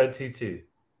 I'm going 2-2.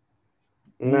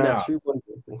 Nah, 2-1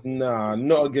 Liverpool. Nah,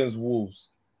 not against Wolves.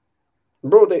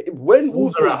 Bro, when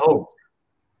Wolves are at home.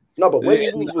 No, but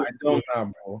when Wolves I don't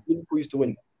know, bro. Liverpool used to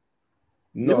win.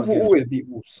 Not Liverpool against always beat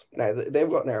Wolves. Nah, they've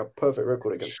got now a perfect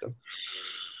record against them.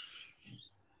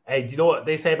 Hey, do you know what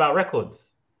they say about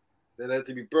records? They have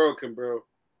to be broken, bro.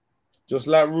 Just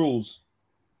like rules.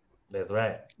 That's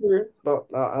right. Yeah, but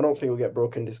I don't think we'll get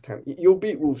broken this time. You'll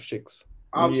beat Wolves, Chicks.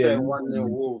 I'm saying 1-0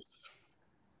 Wolves.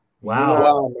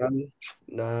 Wow.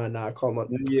 Nah, man. Come on.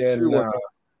 Yeah, 2-1. nah.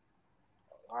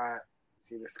 All right.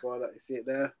 See the score? You see it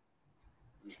there?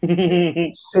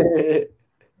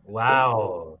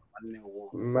 Wow. 1-0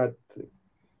 Wolves. Mad.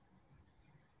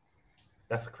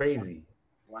 That's crazy.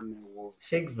 1-0 Wolves.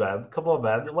 Shigs, man. Come on,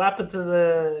 man. What happened to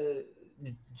the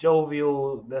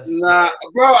jovial? Nah,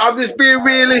 bro, I'm just being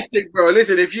realistic, bro.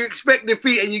 Listen, if you expect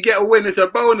defeat and you get a win, it's a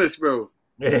bonus, bro.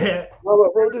 No,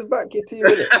 but bro, just back your team,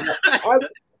 innit?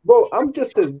 I'm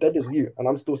just as dead as you, and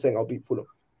I'm still saying I'll beat Fulham.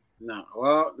 No,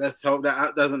 well, let's hope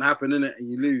that doesn't happen, innit?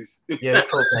 And you lose. Yeah,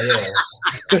 let's hope that,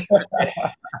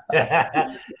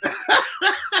 yeah.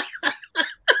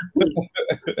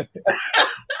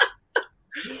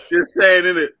 Just saying,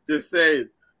 innit? Just saying.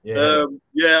 Yeah.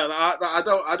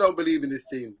 I don't believe in this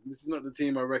team. This is not the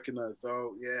team I recognize.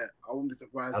 So yeah, I wouldn't be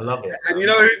surprised. I love it. And you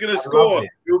know who's gonna score?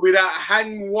 It'll be that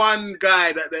hang one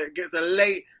guy that gets a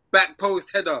late back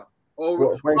post header. Or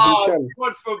God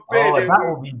forbid. Oh, that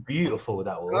will be beautiful.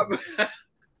 That will. I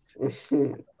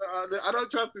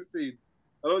don't trust this team.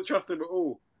 I don't trust them at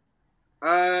all.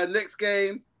 Next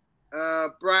game,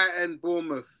 Brighton,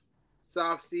 Bournemouth,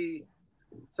 Southside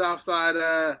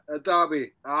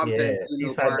derby. I'm saying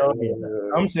 2-0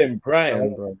 Brighton. I'm saying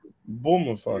Brighton, bro.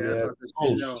 Bournemouth are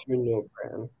 2-0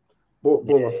 Brighton.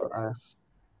 Bournemouth are ass.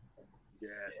 Yeah.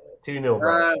 2-0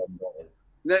 Brighton.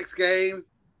 Next game,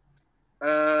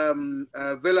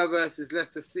 Villa versus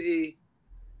Leicester City.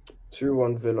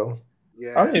 2-1 Villa.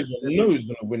 Yeah. I don't even know who's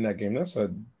gonna win that game. I'm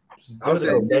saying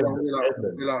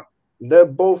Villa. They're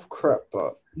both crap,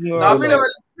 but Villa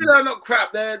are not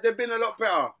crap. They've been a lot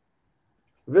better.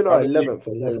 Villa 11th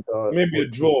for Leicester. Maybe a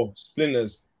draw.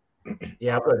 Splinters.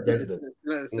 Yeah, I've got Desmond.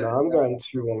 I'm going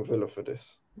 2-1 Villa for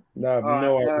this. No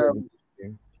idea.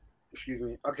 Excuse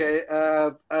me. Okay.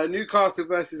 Newcastle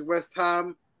versus West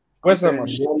Ham. West Ham.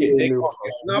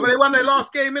 No, but they won their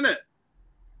last game, innit?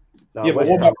 No, yeah, but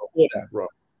what about before that? Bro.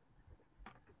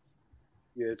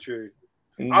 Yeah, true.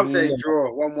 I'm saying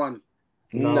draw 1-1.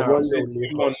 No, 1-0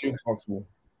 Newcastle.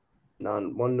 Nah,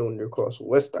 1-0 Newcastle.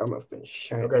 West Ham have been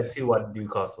shank. I'm going 2-1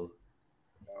 Newcastle.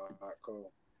 Alright,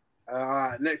 cool.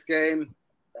 Alright, next game.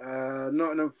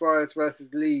 Nottingham Forest versus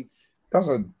Leeds. That's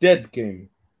a dead game.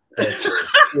 That is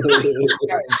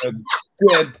a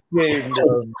dead game,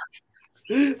 bro.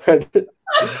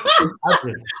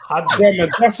 Man,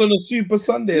 that's on a Super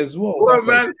Sunday as well. What,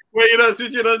 man? Wait, you're not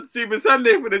switching on Super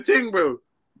Sunday for the ting, bro?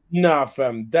 Nah,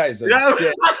 fam, that is a dead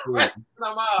game.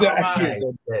 That is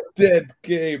a dead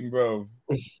game, bro.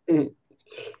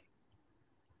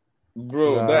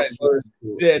 Bro, that is a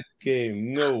dead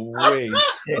game. No way. Well,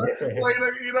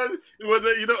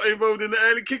 you're not involved in the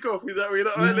early kickoff. Is that you're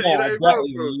not involved, that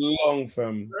is long,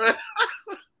 fam.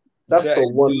 That's a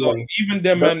 1-1. Even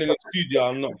them man in the studio,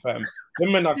 I'm not, fam.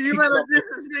 Them man are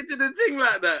disrespecting the thing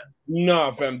like that.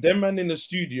 Nah, fam. Them man in the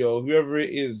studio, whoever it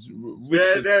is,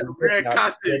 they're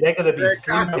casting. They're gonna be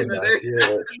casting. They're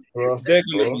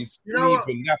gonna be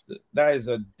sleeping. That is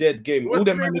a dead game. All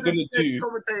them men are gonna do.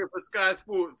 Commentator for Sky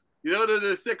Sports. You know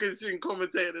the second string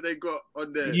commentator that they got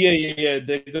on there. Yeah.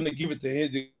 They're gonna give it to him.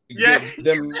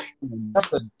 Them.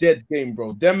 That's a dead game,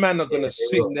 bro. Them man are gonna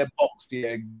sit in their box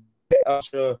here, get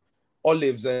Usher,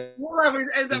 Olives, and what happens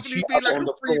ends up being like a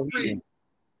 3-3.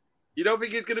 You don't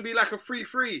think it's gonna be like a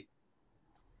 3-3?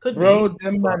 Bro,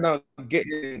 them man are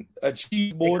getting a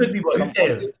cheese board. Could be, but who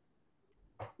cares?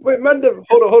 Wait, man,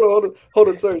 hold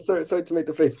on. Sorry to make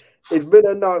the face. It's been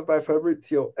announced by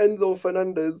Fabrizio. Enzo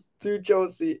Fernandez to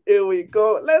Chelsea. Here we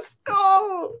go. Let's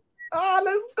go.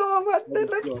 Let's go, man.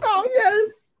 Let's go.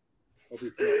 Yes. Oh,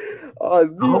 it's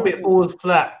I hope it beautiful. falls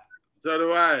flat. So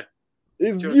do I.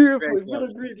 It's Just beautiful. great, It's been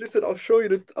agreed. Listen, I'll show you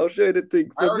the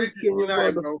thing. I don't need to see Fabrizio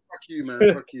United, Romano. bro. Fuck you, man.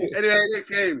 Fuck you. Anyway, next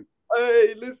game.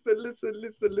 Hey, listen.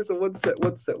 One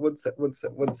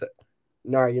sec.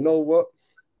 Nah, you know what?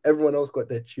 Everyone else got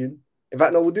their tune. In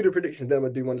fact, no, we'll do the prediction. Then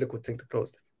we'll do one little thing to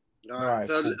close this. All right. Right,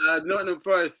 So cool. Nottingham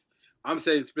Forest. I'm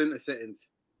saying Splinter settings.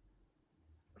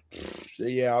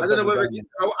 Yeah, I don't know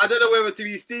whether to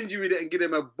be stingy with it and give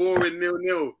them a boring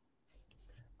 0-0.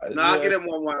 No, I'll give them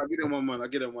 1-1. I'll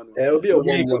give them 1-1. Yeah, it'll be a We'll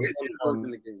 1-1. get 2 goals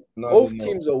in the game. Both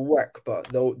teams are whack, but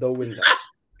they'll win that.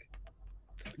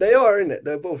 They are, innit?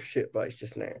 They're both shit, but it's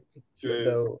just nah.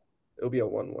 True. It'll be a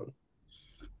 1-1.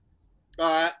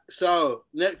 All right. So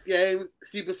next game,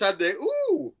 Super Sunday.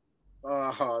 Ooh.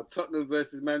 Tottenham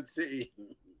versus Man City.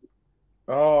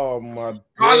 Oh my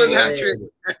Haaland God. hat-trick.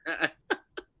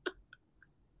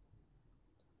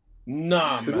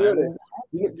 Nah, To be man. honest,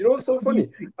 you know what's so funny?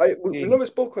 We never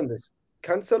spoke on this.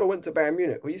 Cancelo went to Bayern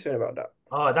Munich. What are you saying about that?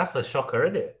 Oh, that's a shocker,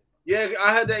 isn't it? Yeah,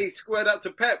 I heard that he squared up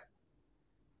to Pep.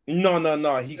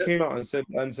 No. He came out and said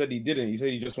he didn't. He said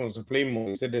he just wants to play more.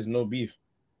 He said there's no beef.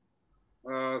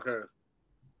 Oh, okay.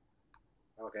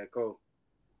 Okay, cool.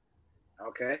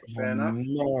 Okay, fair enough.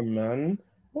 No, man.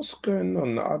 What's going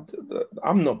on?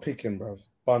 I'm not picking, bro.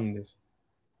 Bun this.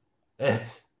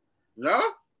 No?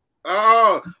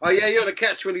 Oh, yeah, you're the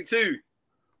catch-22.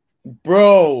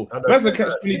 Bro, I know. that's a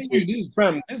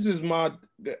catch-22. This is my...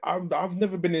 I've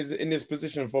never been in this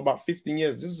position for about 15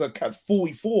 years. This is a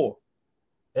catch-44.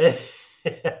 But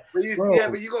you got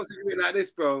to think of it like this,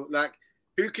 bro. Like,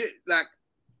 who could... Like,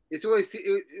 it's always...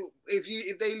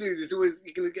 If they lose, it's always...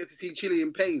 You're going to get to see Chile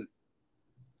in pain.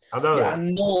 I know. Yeah, I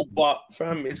know, but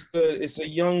fam, it's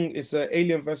an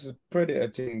alien versus predator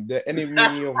thing. The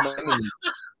enemy of my enemy.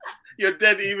 You're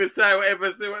dead to even say whatever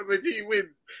team wins.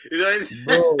 You know,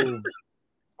 Bro,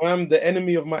 I'm the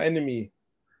enemy of my enemy.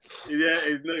 Yeah,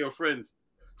 he's not your friend.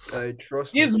 I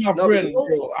trust. He's my friend,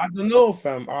 bro. I don't know,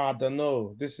 fam. I don't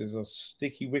know. This is a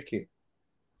sticky wicket.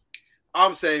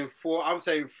 I'm saying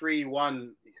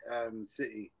 3-1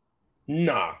 City.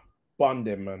 Nah, bun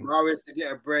them, man. Morris to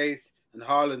get a brace and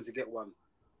Haaland to get one.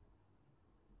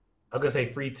 I'm gonna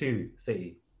say 3-2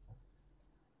 City.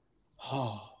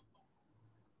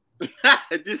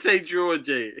 Just say draw,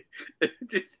 Jay.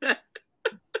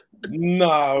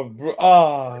 Nah, bro.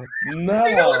 No.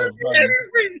 You don't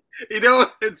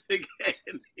want to get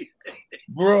anything.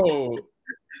 Bro.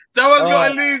 Someone's got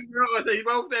to lose, bro. So you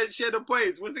both then share the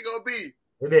points. What's it going to be?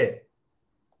 Is it?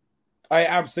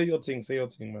 Ab, say your thing,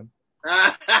 man.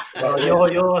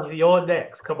 You're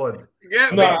next. Come on. Yeah,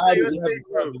 say your thing,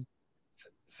 bro.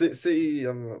 City,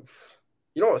 you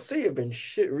know what? City have been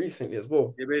shit recently as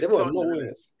well. Yeah, They've got no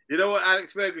winners. You know what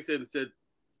Alex Ferguson said?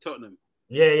 Tottenham.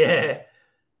 Yeah.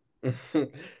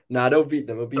 Nah, they'll beat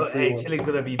them. It'll be Hey, Chile's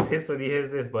gonna be pissed when he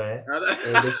hears this, boy. That's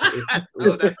why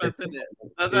I said it.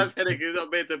 That's why I said it. He's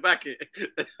not made to back it.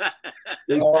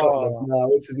 It's Tottenham. Nah,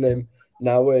 what's his name?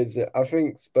 Nah, where is it? I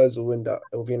think Spurs will win that.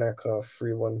 It'll be like a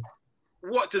 3-1.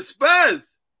 What, to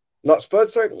Spurs? Not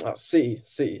Spurs, sorry.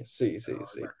 City.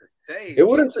 It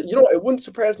wouldn't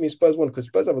surprise me if Spurs won because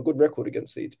Spurs have a good record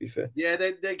against City, to be fair. Yeah,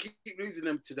 they keep losing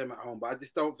them to them at home, but I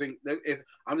just don't think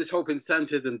I'm just hoping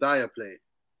Sanchez and Dyer play.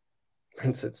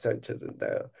 Sanchez and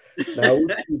Dyer. Now we'll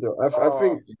see though. I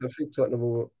think Tottenham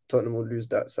will lose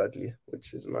that sadly,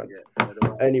 which is mad. Yeah,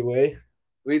 anyway.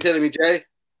 What are you telling me, Jay?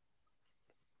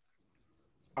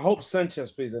 I hope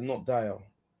Sanchez plays and not Dyer.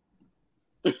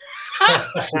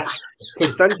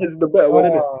 Because Sanchez is the better one,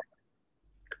 isn't it?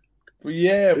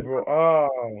 Yeah,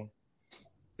 bro.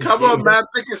 Come on, man,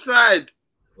 pick a side.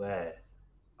 Where?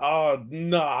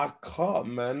 No, I can't,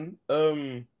 man.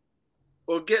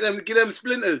 Or get them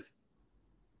splinters.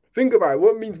 Think about it.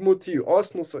 What means more to you,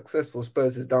 Arsenal success or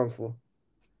Spurs' downfall?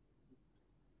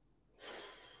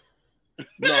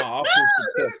 No, Arsenal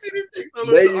success.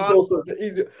 There you go. So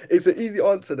it's an easy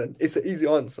answer then. It's an easy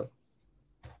answer.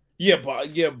 Yeah,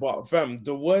 but fam,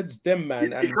 the words them, man.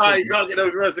 You can't get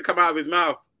those words to come out of his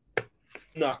mouth.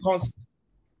 No, I can't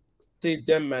say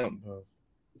them, man. Bro.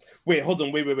 Wait, hold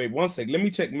on, wait. 1 sec. Let me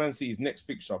check Man City's next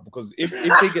fixture because if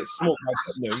they get smoked by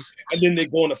Tottenham and then they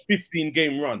go on a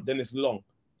 15-game run, then it's long.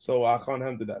 So I can't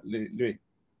handle that. Wait.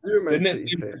 The next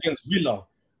game against Villa.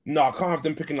 No, I can't have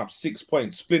them picking up 6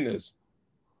 points. Splinters.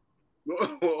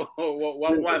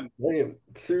 1-1.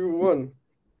 2-1.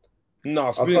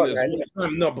 No, Splinters.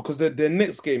 No, because their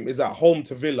next game is at home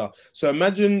to Villa. So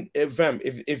imagine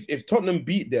if Tottenham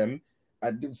beat them,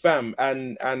 fam,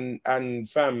 and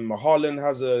Haaland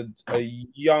has a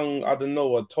young, I don't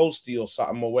know, a toasty or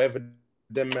something or whatever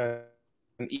them man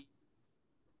eat.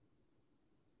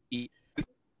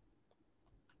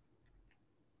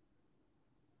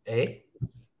 Eh?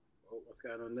 Oh, what's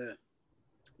going on there?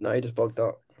 No, he just bugged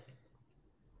out.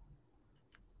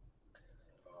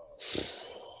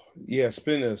 Yeah,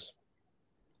 Splinters.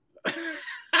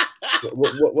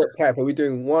 What type? Are we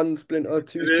doing one splinter,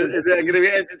 two Is splinter? that going to be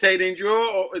an entertaining draw,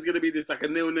 or is it going to be just like a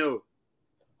 0-0?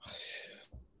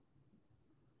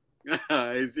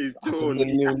 He's torn.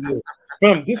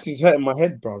 Fam, this is hurting my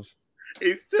head, bro.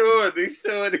 He's torn. Thing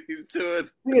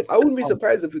is, I wouldn't be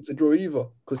surprised if it's a draw either,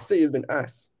 because City have been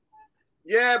ass.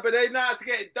 Yeah, but they know how to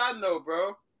get it done, though,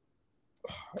 bro.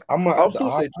 I'll still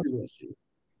say 2-1.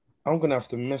 I'm gonna have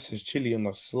to message Chile on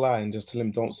the sly and just tell him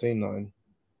don't say nothing.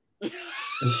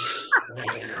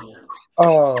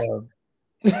 Oh.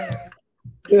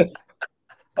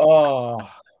 Oh.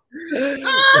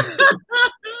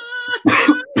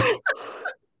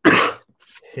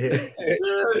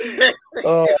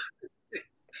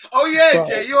 Oh yeah,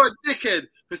 Jay, you're a dickhead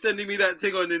for sending me that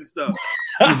thing on Insta.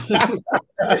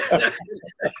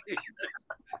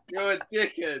 You're a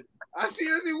dickhead. I see.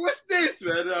 What's this,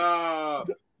 man?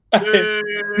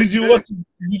 Did you watch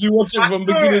it from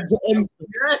beginning to end?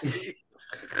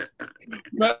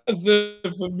 That's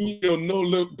for me or no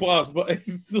look pass, but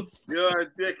it's just... You're a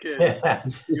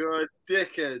dickhead. You're a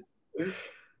dickhead.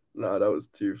 Nah, that was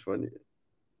too funny.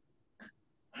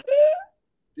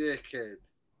 Dickhead.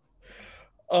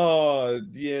 Oh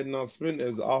yeah, no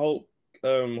Sprinters. I hope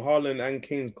Haaland and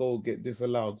Kane's goal get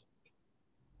disallowed.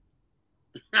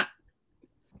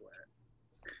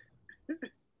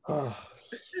 Oh,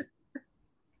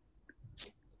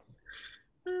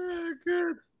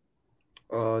 good.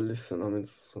 Oh, listen, I'm in.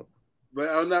 But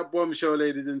on that bombshell,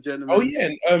 ladies and gentlemen. Oh yeah,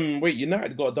 and wait,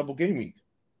 United got a double game week.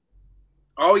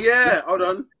 Oh yeah, hold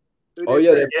on. Oh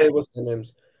yeah, they play. What's the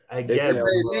names? They play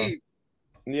Leeds.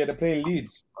 Yeah, they're playing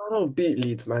Leeds. I don't beat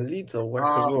Leeds, man. Leeds are whack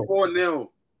as well. 4-0.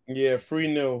 Yeah,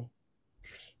 3-0.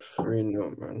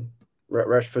 3-0, man.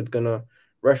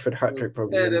 Rashford hat trick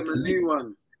probably. Yeah, them a new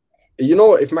one. You know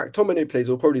what? If McTominay plays,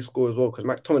 he'll probably score as well because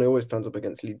McTominay always turns up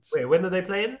against Leeds. Wait, when are they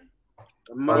playing?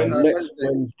 Next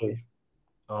Wednesday.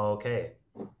 Oh, okay.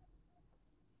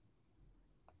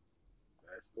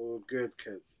 That's all good,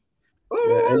 cuz.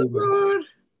 Anyway. Good.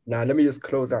 Now, let me just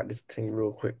close out this thing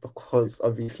real quick because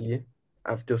obviously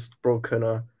I've just broken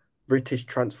a British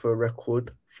transfer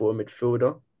record for a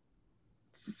midfielder.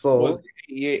 So,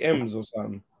 88 M's or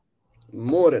something?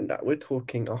 More than that, we're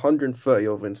talking 130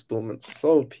 over installments.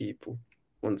 So, people,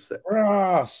 one sec.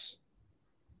 Ross.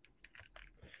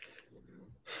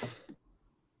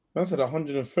 I said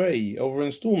 130 over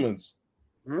installments.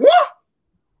 What?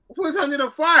 I thought it was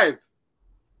 105.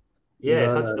 Yeah,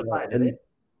 it's 105, isn't it?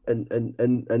 And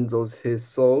Enzo's his.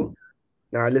 So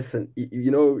now listen, you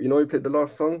know we played the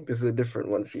last song. This is a different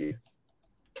one for you.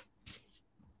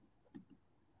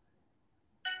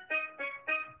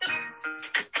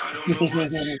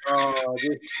 Oh,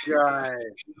 this guy.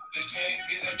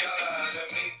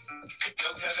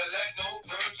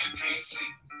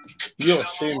 You're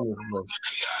shameless, bro.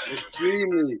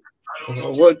 Extremely.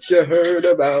 What you heard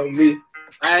about me?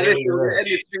 I listen, we'll end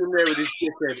the stream there with this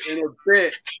dickhead in a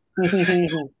bit.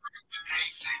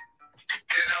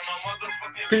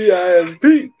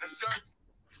 PIMP.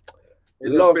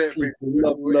 Love people.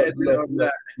 Love.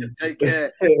 That. Take care.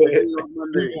 See you on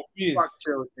Monday. Fuck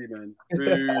Chelsea, man.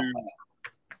 Boo.